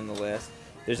last one in the list.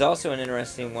 There's also an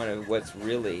interesting one of what's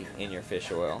really in your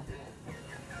fish oil.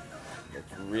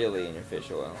 What's really in your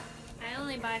fish oil. I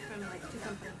only buy from like 2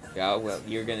 companies. Yeah, well,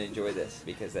 you're gonna enjoy this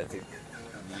because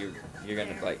you're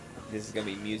gonna like. This is gonna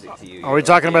be music to you. Are we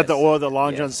talking about the oil that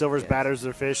Long Yes, John Silver's yes. batters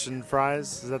their fish and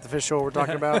fries? Is that the fish oil we're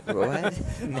talking about?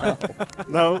 What? No.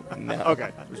 No? No. Okay.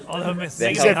 Although That's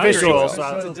You said how fish hungry oil, you so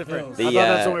are. I thought The,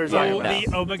 that's what we were yeah, talking about.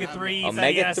 The omega-3 fatty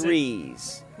Omega acid.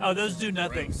 3s. Oh, those do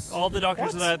nothing. All the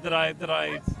doctors that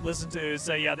I listen to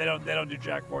say, yeah, they don't do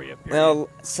jack for you. Period. Well,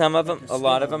 some of them, a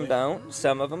lot of them don't.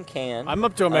 Some of them can. I'm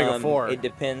up to omega-4. It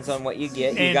depends on what you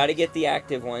get. You And got to get the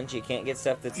active ones. You can't get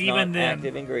stuff that's even not then,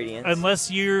 active ingredients.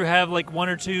 unless you have like 1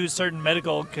 or 2 certain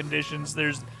medical conditions,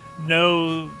 there's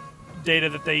no data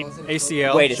that they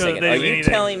ACL. Wait a show second. that Are they do you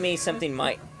anything. telling me something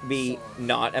might be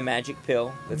not a magic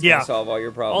pill that's Yeah. going to solve all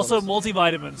your problems? Also,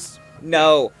 multivitamins.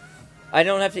 No. I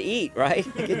don't have to eat, right?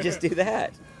 I can just do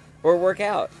that. or work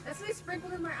out. That's what I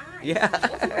sprinkled in my eyes. Yeah.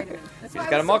 Multivitamin. If That's why you've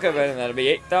I got a was so multivitamin, good. that'll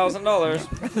be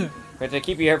 $8,000. We have to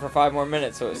keep you here for 5 more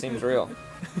minutes so it seems real.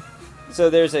 So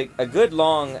there's a good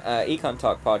long Econ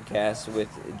Talk podcast with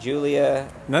Julia.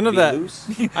 None of that. Loose.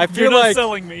 I You're feel not like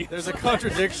selling me. there's a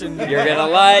contradiction. You're gonna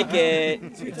like it.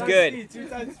 It's good. 2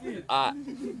 times speed.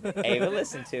 Ava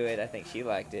listened to it. I think she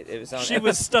liked it. It was on. She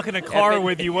was stuck in a car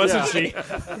with you, wasn't she?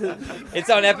 It's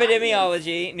on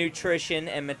epidemiology, nutrition,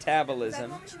 and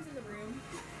metabolism.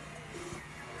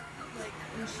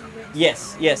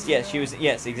 Yes. She was.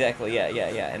 Yes, exactly. Yeah.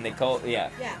 And they call. Yeah.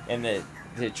 And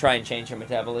to try and change her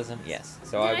metabolism. Yes.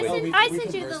 So I would. I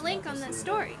sent you the link on that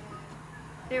story.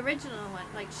 The original one.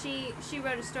 Like she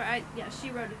wrote a story. She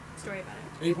wrote a story about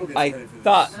it. I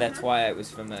thought that's why it was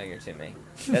familiar to me.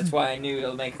 That's why I knew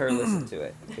it'll make her listen to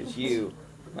it. Because you,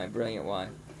 my brilliant wife,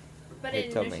 But I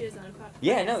didn't know she was on a podcast.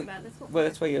 Yeah, no. About it. That's cool. Well,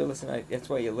 that's why you listen. That's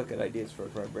why you look at ideas for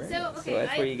librarians. So, okay,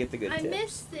 that's where you get the good I tips.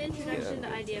 missed the introduction to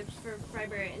ideas for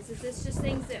librarians. Is this just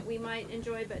things that we might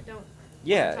enjoy but don't?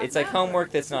 Yeah, talk it's like about?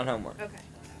 homework that's not homework. Okay.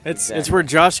 It's where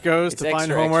Josh goes It's to find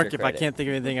extra homework if I credit. can't think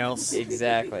of anything else.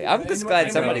 Exactly. I'm just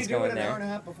glad somebody's going An hour and a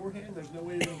there. half beforehand, there's no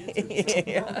way you're going to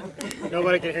get to it.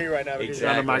 Nobody can hear you right now because you're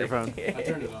on the microphone. I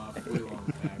turned it off way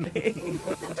long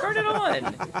back. Turn it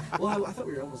on. Well, I thought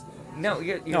we were almost done. No,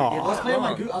 you're Aw. I was playing my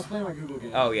wrong. Google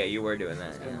game. Oh yeah, you were doing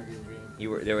that. Playing my Yeah. Google game. You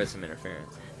were. There was some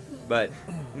interference, but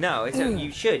no. It's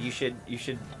you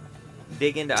should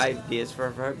dig into ideas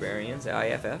for librarians,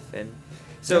 IFF, and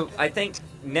so I think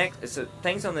next. So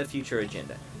things on the future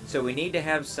agenda. So we need to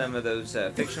have some of those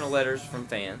fictional letters from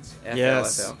fans. FLFL.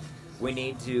 Yes. We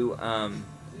need to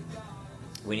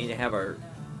have our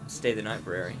Stay the Night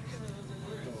Brary,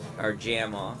 our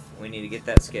jam off. We need to get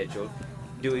that scheduled.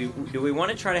 Do we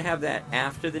want to try to have that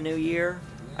after the new year?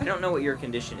 I don't know what your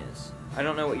condition is. I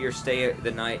don't know what your stay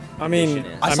the night I mean,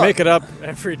 condition is. I make it up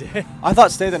every day. I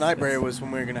thought Stay the Night Brary was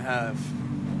when we were going to have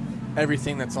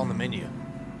everything that's on the menu.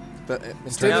 In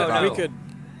terms No, of no. We could.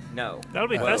 No. That'll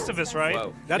be Whoa. Festivus, right?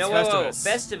 Whoa. That's no, whoa. Festivus.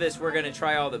 Festivus, we're going to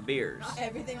try all the beers.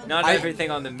 Not I- everything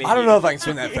on the menu. I don't know if I can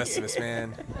swing that Festivus,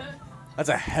 man. That's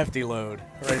a hefty load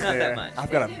right Not that there. much.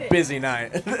 I've got a busy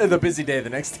night, the busy day the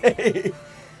next day.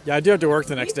 Yeah, I do have to work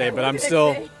the next day, but I'm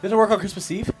still. Did it work on Christmas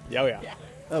Eve? Oh yeah.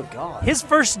 Oh God. His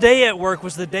first day at work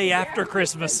was the day after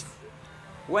Christmas.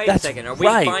 Wait That's a second. Are we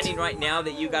right. finding right now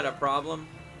that you got a problem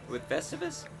with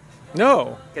Festivus?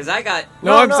 No. Because I got.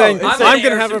 No, I'm no, saying it's I'm gonna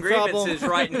gonna air have some a problem. grievances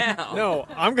right now. No,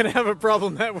 I'm gonna have a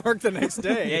problem at work the next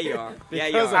day. Yeah, you are. Yeah,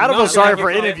 you Because are. I'm Adam not was gonna sorry have a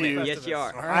for problem interview. with Yes, you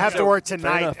Festivus. are. I have to So- work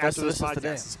tonight enough, after this Festivus is today.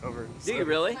 podcast is over. Do you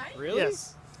really? Really?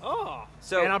 Yes. Oh.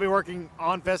 So And I'll be working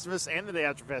on Festivus and the day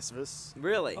after Festivus.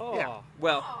 really? Oh. Yeah.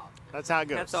 Well, That's how it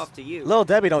goes. hats off to you. Little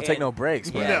Debbie don't take And- no breaks,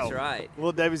 Yeah, man. No. that's right.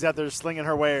 Little Debbie's out there slinging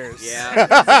her wares.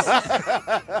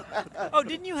 Yeah. Oh,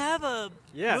 didn't you have a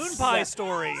Yes. MoonPie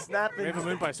story? We have a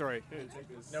MoonPie story.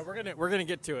 No, we're gonna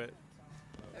get to it.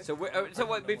 So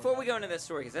what? Before we go into this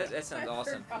story, because that sounds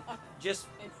awesome, just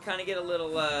kind of get a little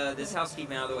this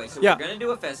housekeeping out of the way. So Yeah. we're gonna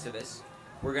do a Festivus.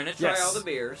 We're gonna try Yes. all the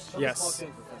beers. Yes.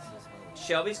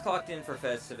 Shelby's clocked in for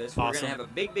Festivus. We're Awesome. gonna have a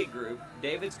big group.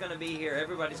 David's gonna be here.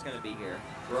 Everybody's gonna be here.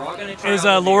 We're all gonna try. Is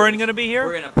all the Lauren beers. going to be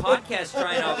We're here? gonna podcast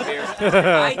trying all the beers.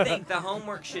 I think the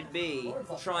homework should be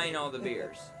trying all the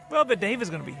beers. Well, but Dave is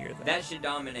going to be here, though. That should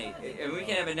dominate. And we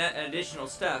can have additional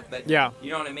stuff, but Yeah.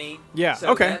 you know what I mean? Yeah, So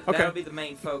okay, okay. That'll be the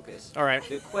main focus. All right.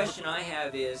 The question I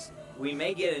have is, we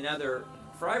may get another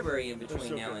Fryberry in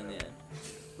between now and then,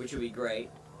 which would be great.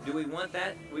 Do we want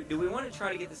that? Do we want to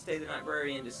try to get the Stay the Night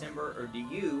Brary in December, or do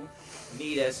you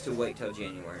need us to wait till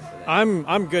January for that?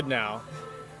 I'm good now.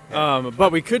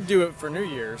 But we could do it for New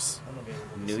Year's.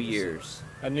 New Year's.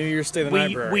 A New Year's Stay the Night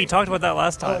We Brary. talked about that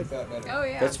last I time. like that better. Oh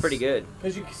yeah. That's pretty good.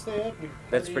 Because you can stay up.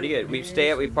 That's pretty good. We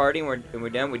stay up, we party, and we're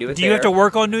done. We do it Do you have there. to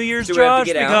work on New Year's, Do we have Josh?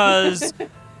 to get out? Because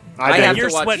I do. have your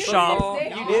to watch sweatshop. football.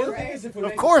 You do?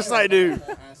 Of course I do.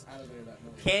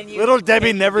 Can you? Little Debbie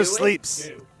can you never do it? sleeps.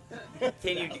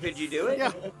 Could you do it?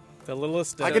 Yeah. The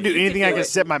littlest. I can do you can anything do I can it.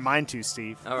 set my mind to,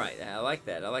 Steve. All right, I like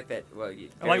that. Well,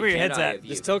 I like where your head's at.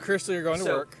 Just tell Krista you're going to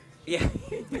So- work. Yeah,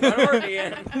 going to work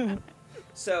again.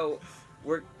 So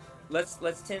let's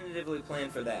tentatively plan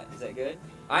for that. Is that good?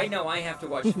 I know I have to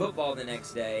watch football the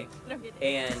next day,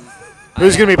 and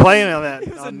Who's going to be playing on that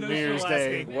It's a on New no-show Year's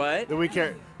Day? asking. what? That we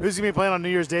care. Who's going to be playing on New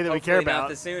Year's Day that we care Hopefully not about?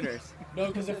 the Sooners. No,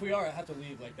 because if we are, I have to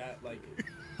leave like that. Like,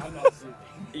 I'm not sleeping.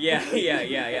 Yeah.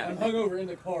 I'm hungover in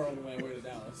the car on my way to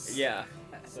Dallas. Yeah.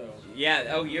 So.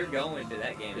 Yeah. Oh, you're going to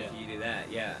that game if you do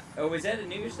that. Yeah. Oh, is that a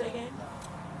New Year's Day game?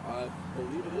 I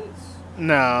believe it is.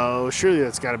 No, surely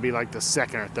that's got to be like the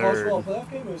second or College third. football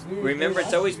playoff game was New Year's Remember, Day it's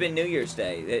last always year. been New Year's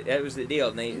Day. That was the deal.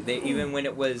 And they even when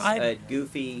it was a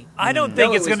goofy. I don't No,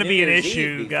 think it it's was going to New be an Year's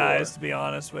issue, Eve guys. before. To be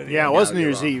honest with you. Yeah, it was No, New you're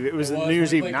Year's wrong. Eve. It was It was New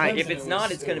Year's when Eve they night. played If it's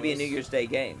not, it's going to be a was- New Year's Day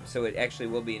game. So it actually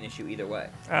will be an issue either way.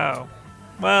 Oh,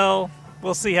 well,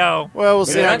 we'll see how. Well, we'll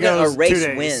see They're how not it going goes. to 2 erase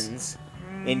days. wins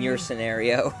in your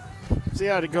scenario. See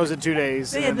how it goes in 2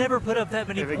 days. They and had then never put up that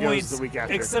many if it goes points, the week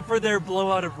after. except for their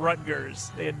blowout of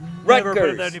Rutgers. They had never put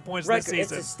up that many points this Rutgers. It's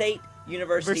season. a state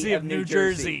university of New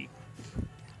Jersey.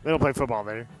 They don't play football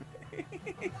there.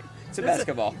 It's a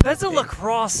basketball. That's a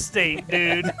lacrosse state,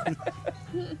 dude.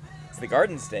 It's the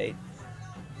Garden State.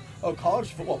 Oh, college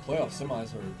football playoff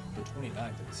semis are the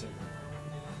 29th of December.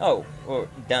 Oh, well,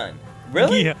 done.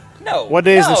 Really? Yeah. No. What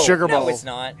day is the no, Sugar No, Bowl? it's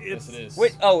not. Yes, it is.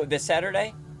 Wait, oh, the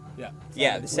Saturday? Yeah.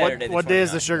 Yeah, the Saturday. What the day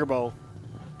is the 29th. Sugar Bowl?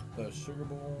 The Sugar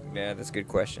Bowl. Yeah, that's a good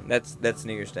question. That's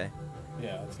New Year's Day.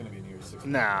 Yeah, it's gonna be New Year's 6th.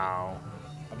 No.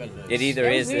 I bet it is. It either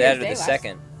It was is New that Year's or Day the last-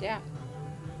 second. Yeah.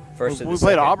 First we or the played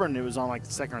second. Auburn. It was on like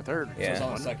the second or third. Yeah. So it's on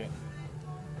the Wasn't it? second.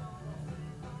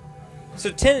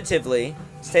 So tentatively,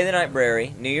 stay the night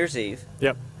Brary, New Year's Eve.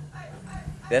 Yep.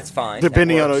 That's fine.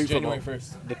 Depending That on works. OU football. January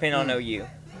 1st. Depending on OU. Yeah,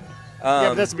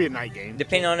 but that's to be a night game.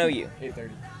 Depending on OU. 8:30.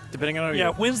 Depending on Yeah,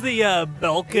 when's the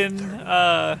Belkin,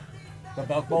 The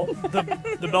Belk Bowl.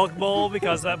 the Belk Bowl?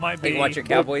 Because that might You be. can watch your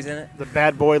Cowboys in it. The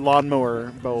Bad Boy Lawnmower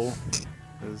Bowl.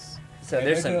 Is So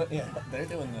there's some. They're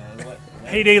doing the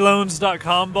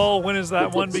HeyDayLoans.com Bowl. When is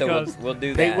that one? So Because we'll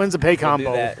do Pay- that. when's the Paycom we'll do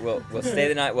Bowl? that. We'll stay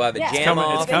the night. We'll have a Yeah. jam coming,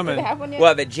 off. it's coming. Do they have one yet? We'll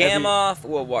have a jam Have you- off.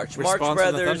 We'll watch We're March sponsoring the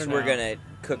Brothers. Thunder We're now. gonna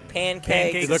cook pancakes.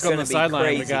 Pancakes. Look It's on gonna the be sideline.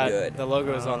 crazy We got good. the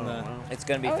logos on the. It's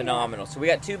going to be Oh, yeah. phenomenal. So we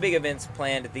got two big events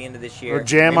planned at the end of this year. Or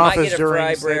jam we off might is get a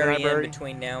during Stay the Fribrary Night in Brary?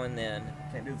 between now and then.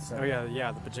 Can't do the Oh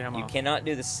yeah, the pajama. You cannot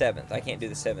do the 7th. I can't do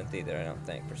the 7th either. I don't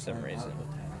think for some reason.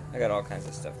 I got all kinds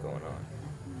of stuff going on.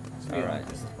 All right.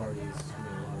 Christmas parties.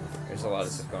 There's a lot of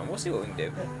stuff going on. We'll see what we can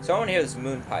do. So I want to hear this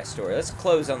MoonPie story. Let's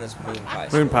close on this MoonPie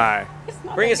story.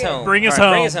 MoonPie. Bring us home. Bring us All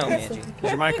right, Bring home. us home, Angie. Is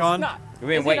your mic on? Not. We've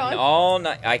been Is it waiting on? all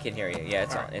night. I can hear you. Yeah,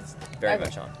 it's on. It's very Okay.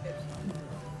 much on.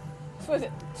 So was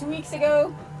it 2 weeks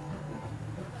ago?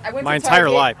 I went My to entire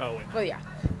Target. life. Well, yeah.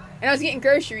 And I was getting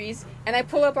groceries, and I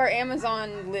pull up our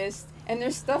Amazon list, and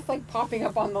there's stuff like popping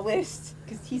up on the list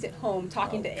because he's at home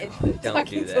talking to Don't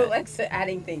talking do to that. Alexa,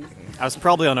 adding things. I was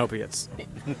probably on opiates.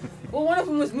 Well, one of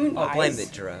them was moon Oh, pies. blame the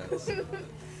drugs.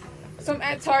 So I'm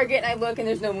at Target, and I look, and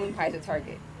there's no moon pies at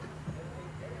Target.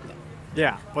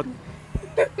 Yeah, but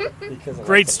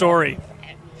great story.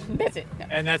 That's it. No.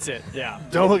 and that's it. Yeah.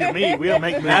 don't look at me. We don't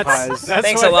make moon That's- pies. that's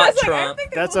Thanks what- a lot, That's like, I Trump.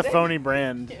 think That's a phony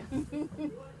brand.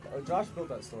 Oh, Josh built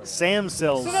that story. Sam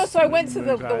sells. So I went to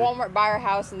the moon pie. Walmart buyer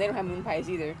house, and they don't have moon pies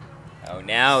either. Oh,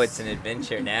 now it's an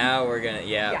adventure. Now we're gonna.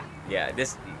 Yeah.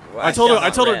 This. well, I told shall her. I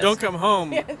not told her rest. don't come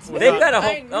home. Yeah, it's They've got a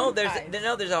whole. Fine Oh, moon there's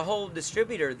pies. there's a whole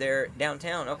distributor there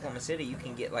downtown Oklahoma City. You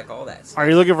can get like all that stuff. Are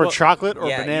you looking for Well, chocolate or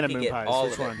yeah, you banana can moon get pies? all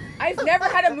Which of it. one? I've never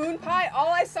had a moon pie. All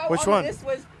I saw Which on one? the list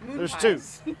was moon There's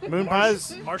pies. two. Moon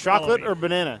pies, chocolate or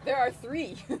banana? There are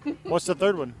 3. What's the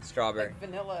third one? Strawberry. Like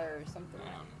vanilla or something.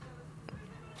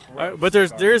 But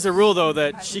there is a rule though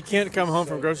that she can't come home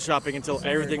from grocery shopping until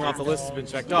everything off the list has been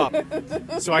checked off.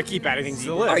 So I keep adding things to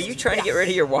the list. Are you trying to get rid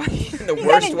of your wife in the Is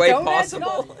worst that in way donuts and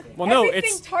all? possible? Well, no, Everything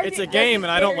it's Target a does game, is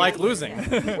and I don't very like easy.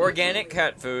 losing. Organic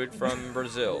cat food from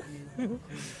Brazil.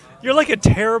 You're like a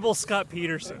terrible Scott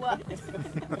Peterson,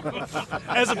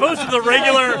 as opposed to the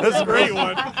regular. That's a great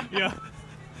one. Yeah.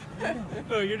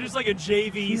 No, you're just like a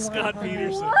JV Scott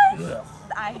Peterson.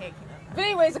 I hate But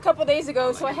anyways, a couple days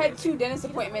ago, so I had 2 dentist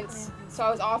appointments, so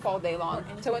I was off all day long.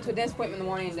 So I went to a dentist appointment in the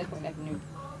morning and a dentist appointment in the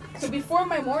afternoon. So before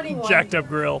my morning one, Jacked up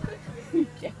grill.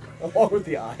 Along with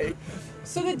the eye.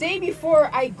 so the day before,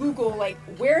 I Google like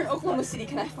where in Oklahoma City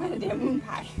can I find a damn moon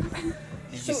pie?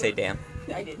 Did you say damn?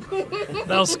 I did.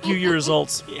 That'll skew your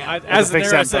results. As Fix the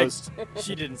narrator that said, post.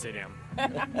 she didn't say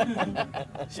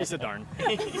damn. She said darn.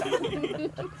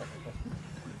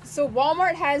 So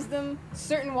Walmart has them,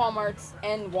 certain Walmarts,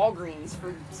 and Walgreens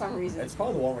for some reason. It's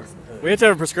probably the Walmart's in the hood. We have to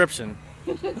have a prescription.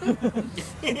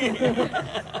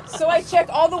 So I check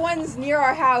all the ones near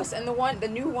our house, and the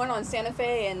new one on Santa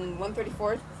Fe and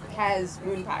 134th has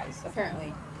moon pies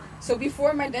apparently. So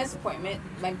before my dentist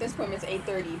appointment's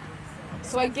 8:30.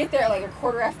 So I get there at like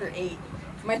 8:15.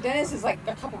 My dentist is like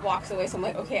a couple blocks away, so I'm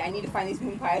like, okay, I need to find these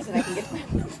moon pies and I can get to my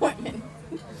appointment.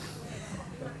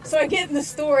 So I get in the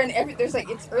store and there's like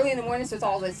it's early in the morning, so it's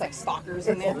all this like stalkers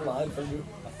in there. Line for you.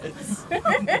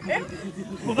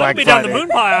 Well, Black that'll be down the Friday. moon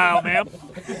pie aisle, ma'am.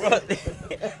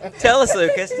 Tell us,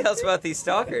 Lucas. Tell us about these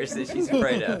stalkers that she's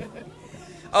afraid of.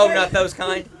 Oh, not those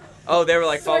kind? Oh, they were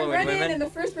like So I following run in, women. and the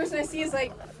first person I see is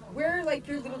like, "Where are like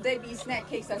your little Debbie snack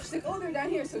cake stuff?" She's like, "Oh, they're down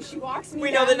here." So she walks me.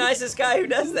 We down. know the nicest guy who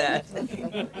does that.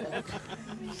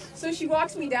 So she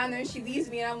walks me down there, and she leaves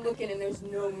me, and I'm looking, and there's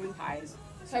no moon pies.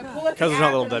 So I pull up Because the there's not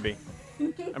app, Little and I'm-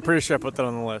 Debbie. I'm pretty sure I put that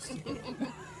on the list.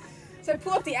 So I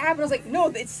pull up the app, and I was like, "No,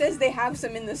 it says they have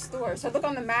some in the store." So I look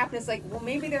on the map, and it's like, "Well,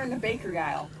 maybe they're in the bakery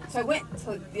aisle." So I went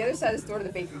to the other side of the store to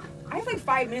the bakery. I have like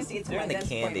 5 minutes to get to They're my in the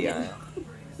dentist candy appointment.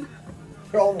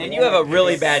 aisle. And you have a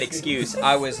really bad excuse.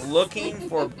 I was looking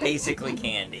for basically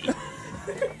candy.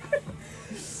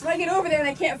 So I get over there and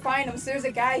I can't find them. So there's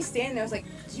a guy standing there. I was like,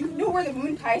 "Do you know where the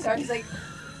moon pies are?" He's like,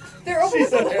 "They're over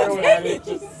She's with an the heroin little addict.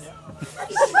 Debbie."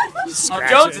 I'm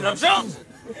Jonesing, I'm Jonesing.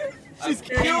 She's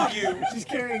carrying you. She's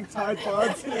carrying Tide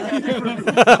Pods.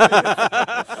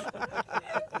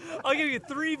 I'll give you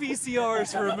 3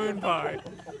 VCRs for a MoonPie.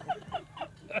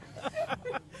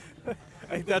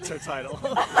 I think that's her title.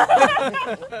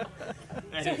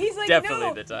 So he's like, Definitely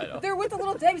 "No, the title. they're with the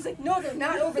little Debbie." He's like, "No, they're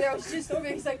not over there. I was just over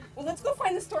there." He's like, "Well, let's go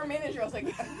find the store manager." I was like,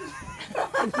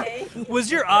 "Okay." Was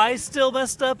your eye still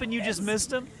messed up and you just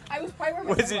missed him? I was probably wearing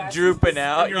my Was it sunglasses. drooping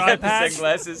out? Your You had eye the patch?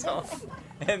 sunglasses on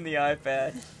and the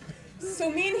iPad. So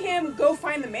me and him go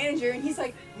find the manager, and he's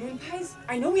like, "Moon pies?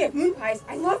 I know we have moon pies.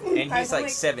 I love moon And pies." he's I'm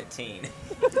like 17.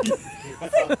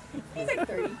 He's like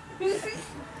 30.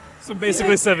 So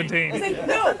basically 17. He's like,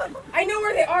 "No, I know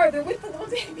where they are. They're with the little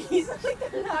Debbie's." I'm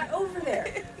like, "They're not over there."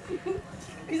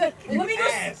 He's like, "Well, let me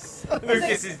go."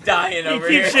 Lucas is dying over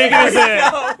keeps here. shaking his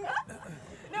head.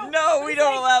 No, we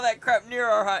don't allow that crap near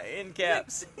our end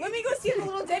caps. "Let me go see if the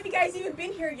little Debbie guy's even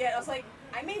been here yet." I was like,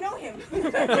 "I may know him." He's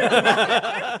like,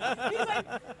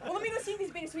 "Well, let me go see if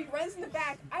he's been here." So he runs in the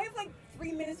back. I have like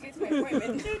 3 minutes to get to my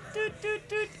appointment.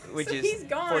 Which So is he's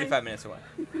gone. 45 minutes away.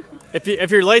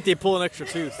 If you're late, they pull an extra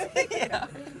tooth. Yeah.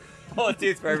 Pull a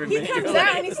tooth for every He minute comes you're out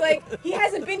late. and he's like, "He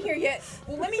hasn't been here yet."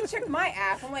 "Well, let me check my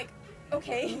app." I'm like,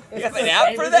 "Okay." You have an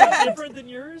app for that? Different than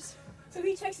yours? So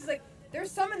he checks. He's like,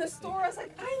 "There's some in the store." I was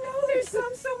like, "I know there's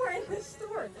some somewhere in the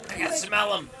store." I gotta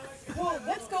smell them. "Well,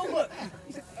 let's go look."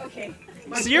 He's like, "Okay."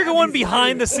 So you're going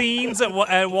behind the scenes at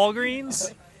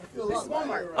Walgreens? It's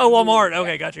Walmart. Oh, Walmart.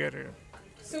 Okay, gotcha.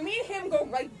 So me and him go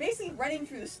like basically running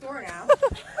through the store now.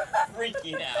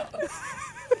 Freaking out.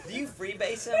 Do you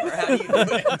freebase him or how do you do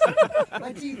it?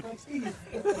 My teeth, my teeth.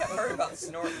 I've heard about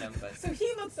snorting them, but So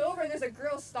he looks over and there's a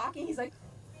girl stalking. He's like,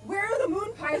 "Where are the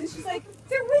moon pies?" And she's like,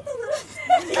 "They're with the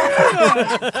little."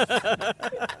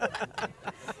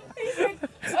 He's like,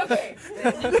 "Okay."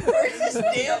 where's this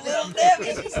damn little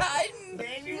Debbie? She's hiding.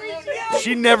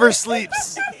 She never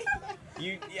sleeps.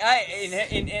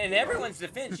 In everyone's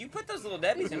defense, you put those little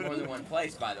Debbies in more than one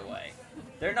place, by the way.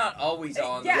 They're not always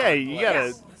all in the Yeah, Yeah, same you place.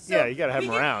 gotta. So Yeah, you gotta have we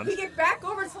them get- around. We get back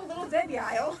over to the little Debbie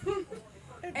aisle.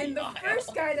 And the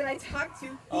first guy that I talked to,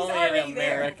 he's Only in already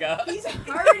America. there. He's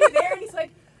already there, and he's like,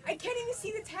 "I can't even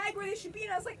see the tag where they should be."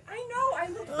 And I was like, "I know, I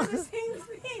looked for the same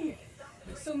thing."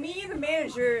 So me and the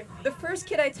manager, the first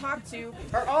kid I talked to,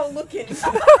 are all looking.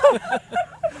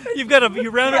 You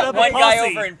rounded Got up one a guy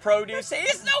posse. over in produce saying,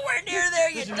 "It's nowhere near there,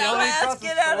 you dumbass!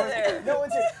 Get out of there!" No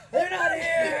one's here. They're not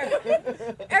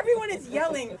here. Everyone is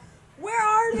yelling, "Where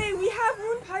are they? We have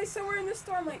moon pies somewhere in the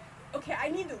store." I'm like, "Okay, I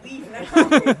need to leave now."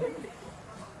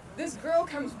 This girl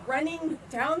comes running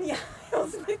down the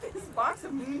aisles with this box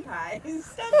of moon pies.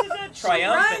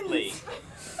 Triumphantly.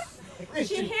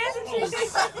 She hands it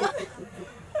to me.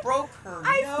 Broke her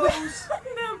I nose. found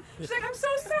them. She's like, "I'm so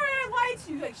sorry, I lied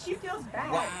to you." Like, she feels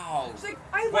bad. Wow. She's like,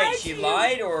 "I lied Wait, to she you."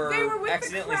 lied They were or with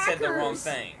accidentally the said the wrong crackers.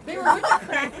 thing? They were with the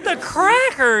crackers. The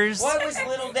crackers? What was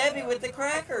Little Debbie with the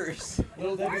crackers?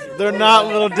 Little Debbie's a They're not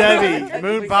little Debbie.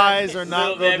 Moon pies are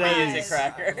not Little little Debbie Debbie. is a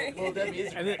cracker. Little Debbie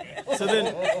is a And then, cracker. so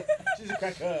then, She's a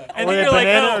cracker. And Were then they you're like,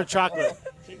 banana oh, or chocolate?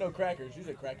 She's no cracker. She's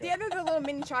a cracker. Yeah, they're the little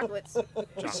mini chocolates.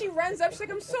 She runs up. She's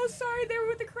like, "I'm so sorry. They were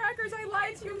with the crackers. I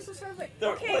lied to you. I'm so sorry." I was like,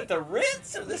 "Okay." What, the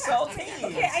Ritz or the saltines?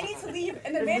 Okay, I need to leave.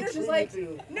 And the manager's like,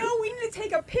 "No, we need to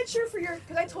take a picture for your."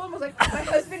 Because I told him, I was like, "My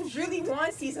husband really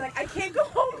wants these, and like, I can't go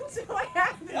home until I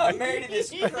have them." I'm married to this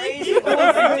crazy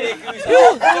lunatic who's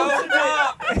all doped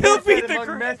up. he'll beat the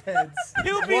Among meth heads.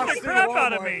 he'll beat the crap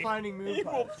out of me. Finding moon He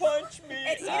will pies. punch me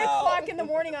At 8 out. o'clock in the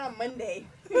morning on a Monday.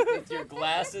 With your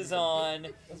glasses on.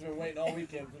 I've been waiting all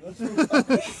weekend for this.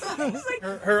 He's like,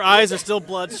 her eyes are still I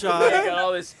bloodshot. got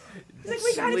all this he's like,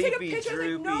 "We gotta take a sleepy, picture." I was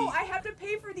droopy. like, "No, I have to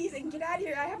pay for these and get out of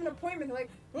here. I have an appointment." They're like,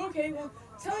 "Okay, well,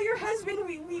 tell your husband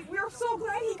we're so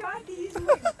glad he got these." I'm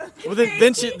like, Well, "Okay."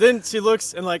 then she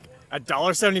looks and like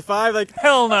 $1.75. Like,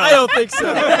 Hell no. I don't think so.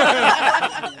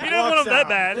 You don't want Walks them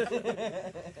that out.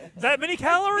 bad. That many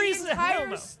calories? The Hell entire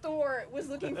no. store was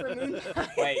looking for moon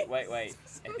pies. Wait.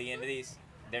 At the end of these,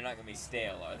 They're not gonna be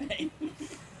stale, are they?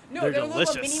 No, They're they're little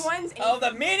delicious. mini ones. And Oh, the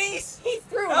minis! he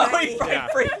threw them Oh, at he me. probably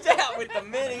freaked out with the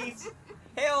minis.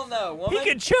 Hell no, He woman.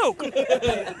 can choke. I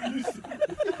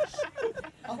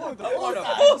want a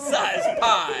full-size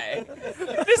pie.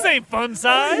 This ain't fun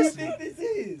size. think this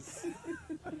is?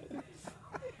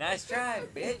 Nice try,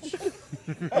 bitch.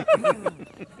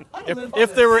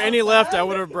 If there were any left, I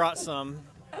would have brought some.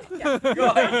 Go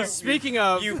ahead. Speaking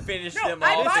of, You finished No, them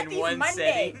I off bought in these one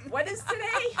Monday. setting. What is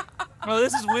today? Oh,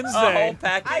 this is A whole Wednesday.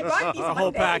 package. I bought these a Monday.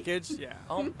 whole package. Yeah.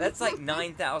 Oh, that's like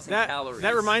 9,000 That calories.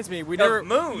 that reminds me, we Of never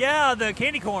moon. Yeah, the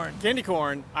candy corn. candy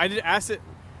corn. I did ask it.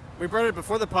 We brought it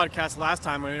before the podcast last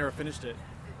time when we never finished it.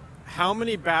 How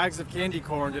many bags of candy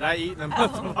corn did I eat in the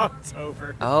month of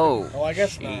October? Oh. Oh, I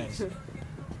guess jeez. 9.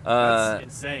 That's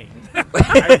insane.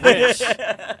 I wish.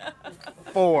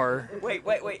 4.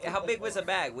 Wait. How big was a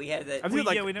bag? We had I that.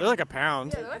 think yeah, we they're never- like a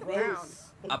pound. Yeah, they're like pounds.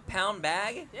 A pound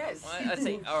bag? Yes. Well, let's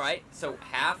see. All right. So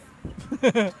half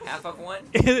of one.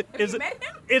 Is You it, met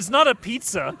him? it's not a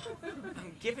pizza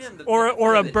I'm giving him the.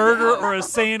 or a the- burger No. or a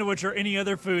sandwich or any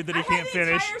other food that he I can't had the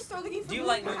finish. entire store looking for Do you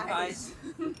like moon pies?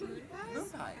 Moon I pies. don't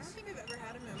think I've ever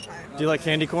had a moon pie. Do you like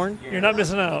candy corn? You're not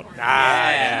missing out.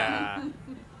 Yeah.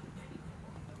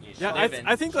 You Yeah, living.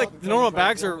 I think like the normal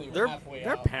bags are Only they're halfway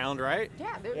a out. pound, right?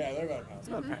 Yeah, they're Yeah, they're about a pound. It's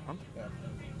about a pound. Yeah.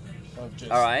 Of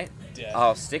just All right. dead.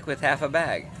 I'll stick with half a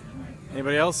bag.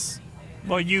 Anybody else?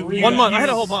 Well, you 1 month. You, I had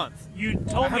a whole month. You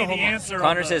told I had me a whole the month. answer.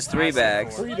 Connor on the- says 3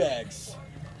 bags. 3 bags.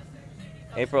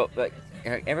 April, but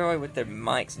everybody with their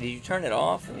mics. Did you turn it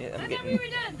off? Yeah, I thought we getting were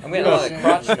done. a lot of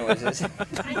crotch noises.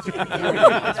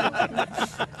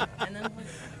 And then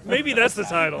Maybe that's the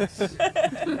title. All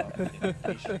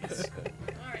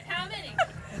right, how many?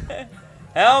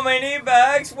 How many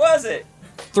bags was it?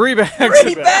 3 bags.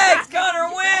 3 bags. Connor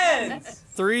wins.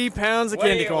 3 pounds of What do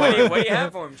candy you- corn. What do you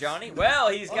have for him, Johnny? Well,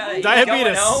 he's got he's Diabetes.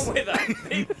 going home with a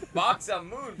big box of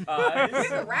moon Here's pies.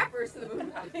 the wrappers to the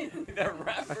moon pies. The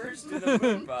wrappers to the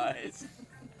moon pies.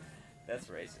 That's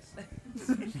racist.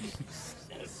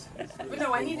 But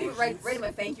no, I need to write him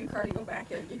a thank you card and go back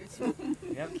there and give it to him.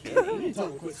 No kidding. Tell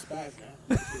them to quit spaz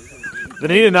now. They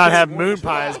need to not have moon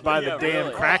pies by the Yeah, damn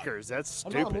really. crackers. That's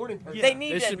I'm not a stupid. morning person. They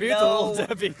need They to should be with know. the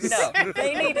Little Debbies. No,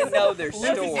 they need to know their That's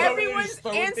store. everyone's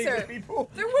Throwing things answer. at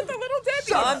people. They're with the little Debbie.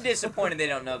 So I'm disappointed they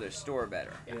don't know their store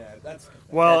better. Yeah, that's.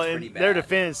 Well, That's in pretty their bad.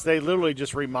 defense, they literally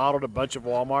just remodeled a bunch of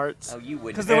Walmarts. Oh, you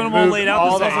wouldn't. Because they want and them all moved laid out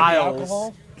all the the same. aisles.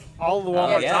 Alcohol? All the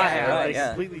Walmarts yeah, I had, right, they yeah.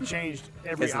 completely changed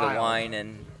every because of the aisle wine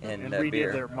and and beer.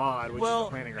 redid their mod, which Well,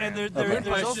 is the planogram. and Moon there's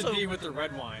pies also should be with the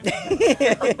red wine.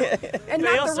 And they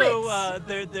not also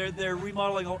the Ritz. they're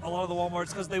remodeling a lot of the WalMarts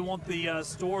because they want the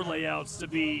store layouts to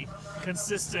be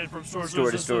consistent from store Store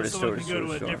to so store to someone store to can go store to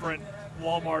to a store. different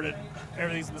Walmart and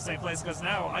everything's in the same place. Because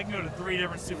now I can go to 3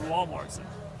 different super Walmarts. And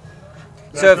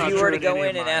So That's if you not were true to in go any in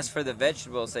of and mine. ask for the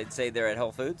vegetables, they'd say they're at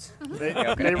Whole Foods. They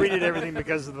redid everything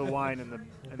because of the wine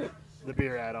and the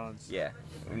beer add-ons. Yeah,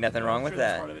 nothing wrong with I'm sure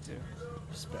that's that. part of it too.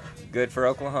 Good for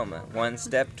Oklahoma. One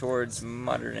step towards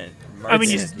modern. I mean,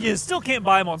 you still can't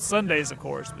buy them on Sundays, of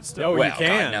course, but still. Oh, well, you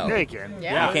can. God, no. Yeah, you can.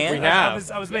 Yeah. You can? We I have.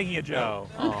 was making a joke.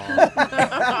 Oh.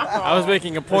 I was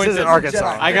making a point. This isn't that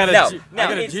Arkansas. I got a, No, ju- no, I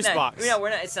got a it's juice not, box. No, we're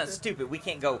not. It's not stupid. We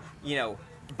can't go,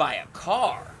 buy a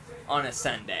car on a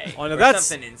Sunday Oh, no, or that's-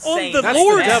 something On insane. the That's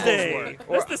Lord's devil's Day. work.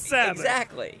 That's the Sabbath.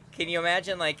 Exactly. Can you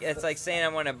imagine? Like it's like saying I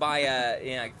want to buy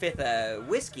a fifth of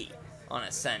whiskey on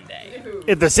a Sunday.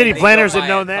 If the city They planners go had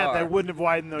buy a known that, car. they wouldn't have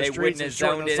widened those They streets wouldn't and have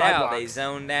shortened zoned those it out. They sidewalks.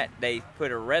 zoned that. They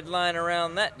put a red line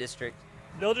around that district.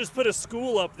 They'll just put a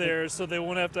school up there so they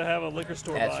won't have to have a liquor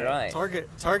store. That's by it. right.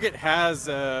 Target has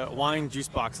wine juice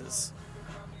boxes.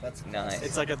 That's Nice.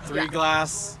 It's like a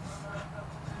 3-glass.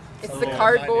 It's the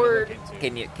cardboard.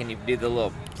 Can you do the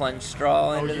little plunge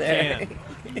straw into you there? can.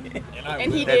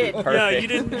 And he That'd be did. perfect. Yeah,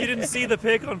 you didn't see the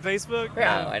pic on Facebook?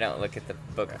 Yeah. No, I don't look at the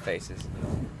book of faces.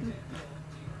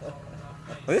 Well,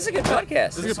 this is a good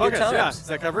podcast. This is a good podcast. Yeah. times. Does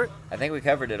that cover it? I think we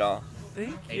covered it all.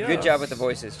 Yeah. Good job with the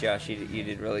voices, Josh. You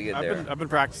did really good there. I've been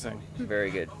practicing. Very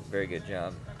good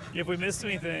job. If we missed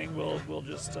anything, we'll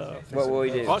just. What will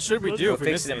we do? What should we do We'll if we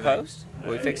fix miss it in anything? post.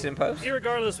 Will we fix it in post?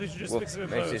 Irregardless, we should just fix it in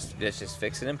post. Let's just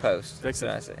fix it in post. Fix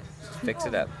That's what I say. Just fix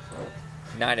it up.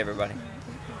 Night, everybody.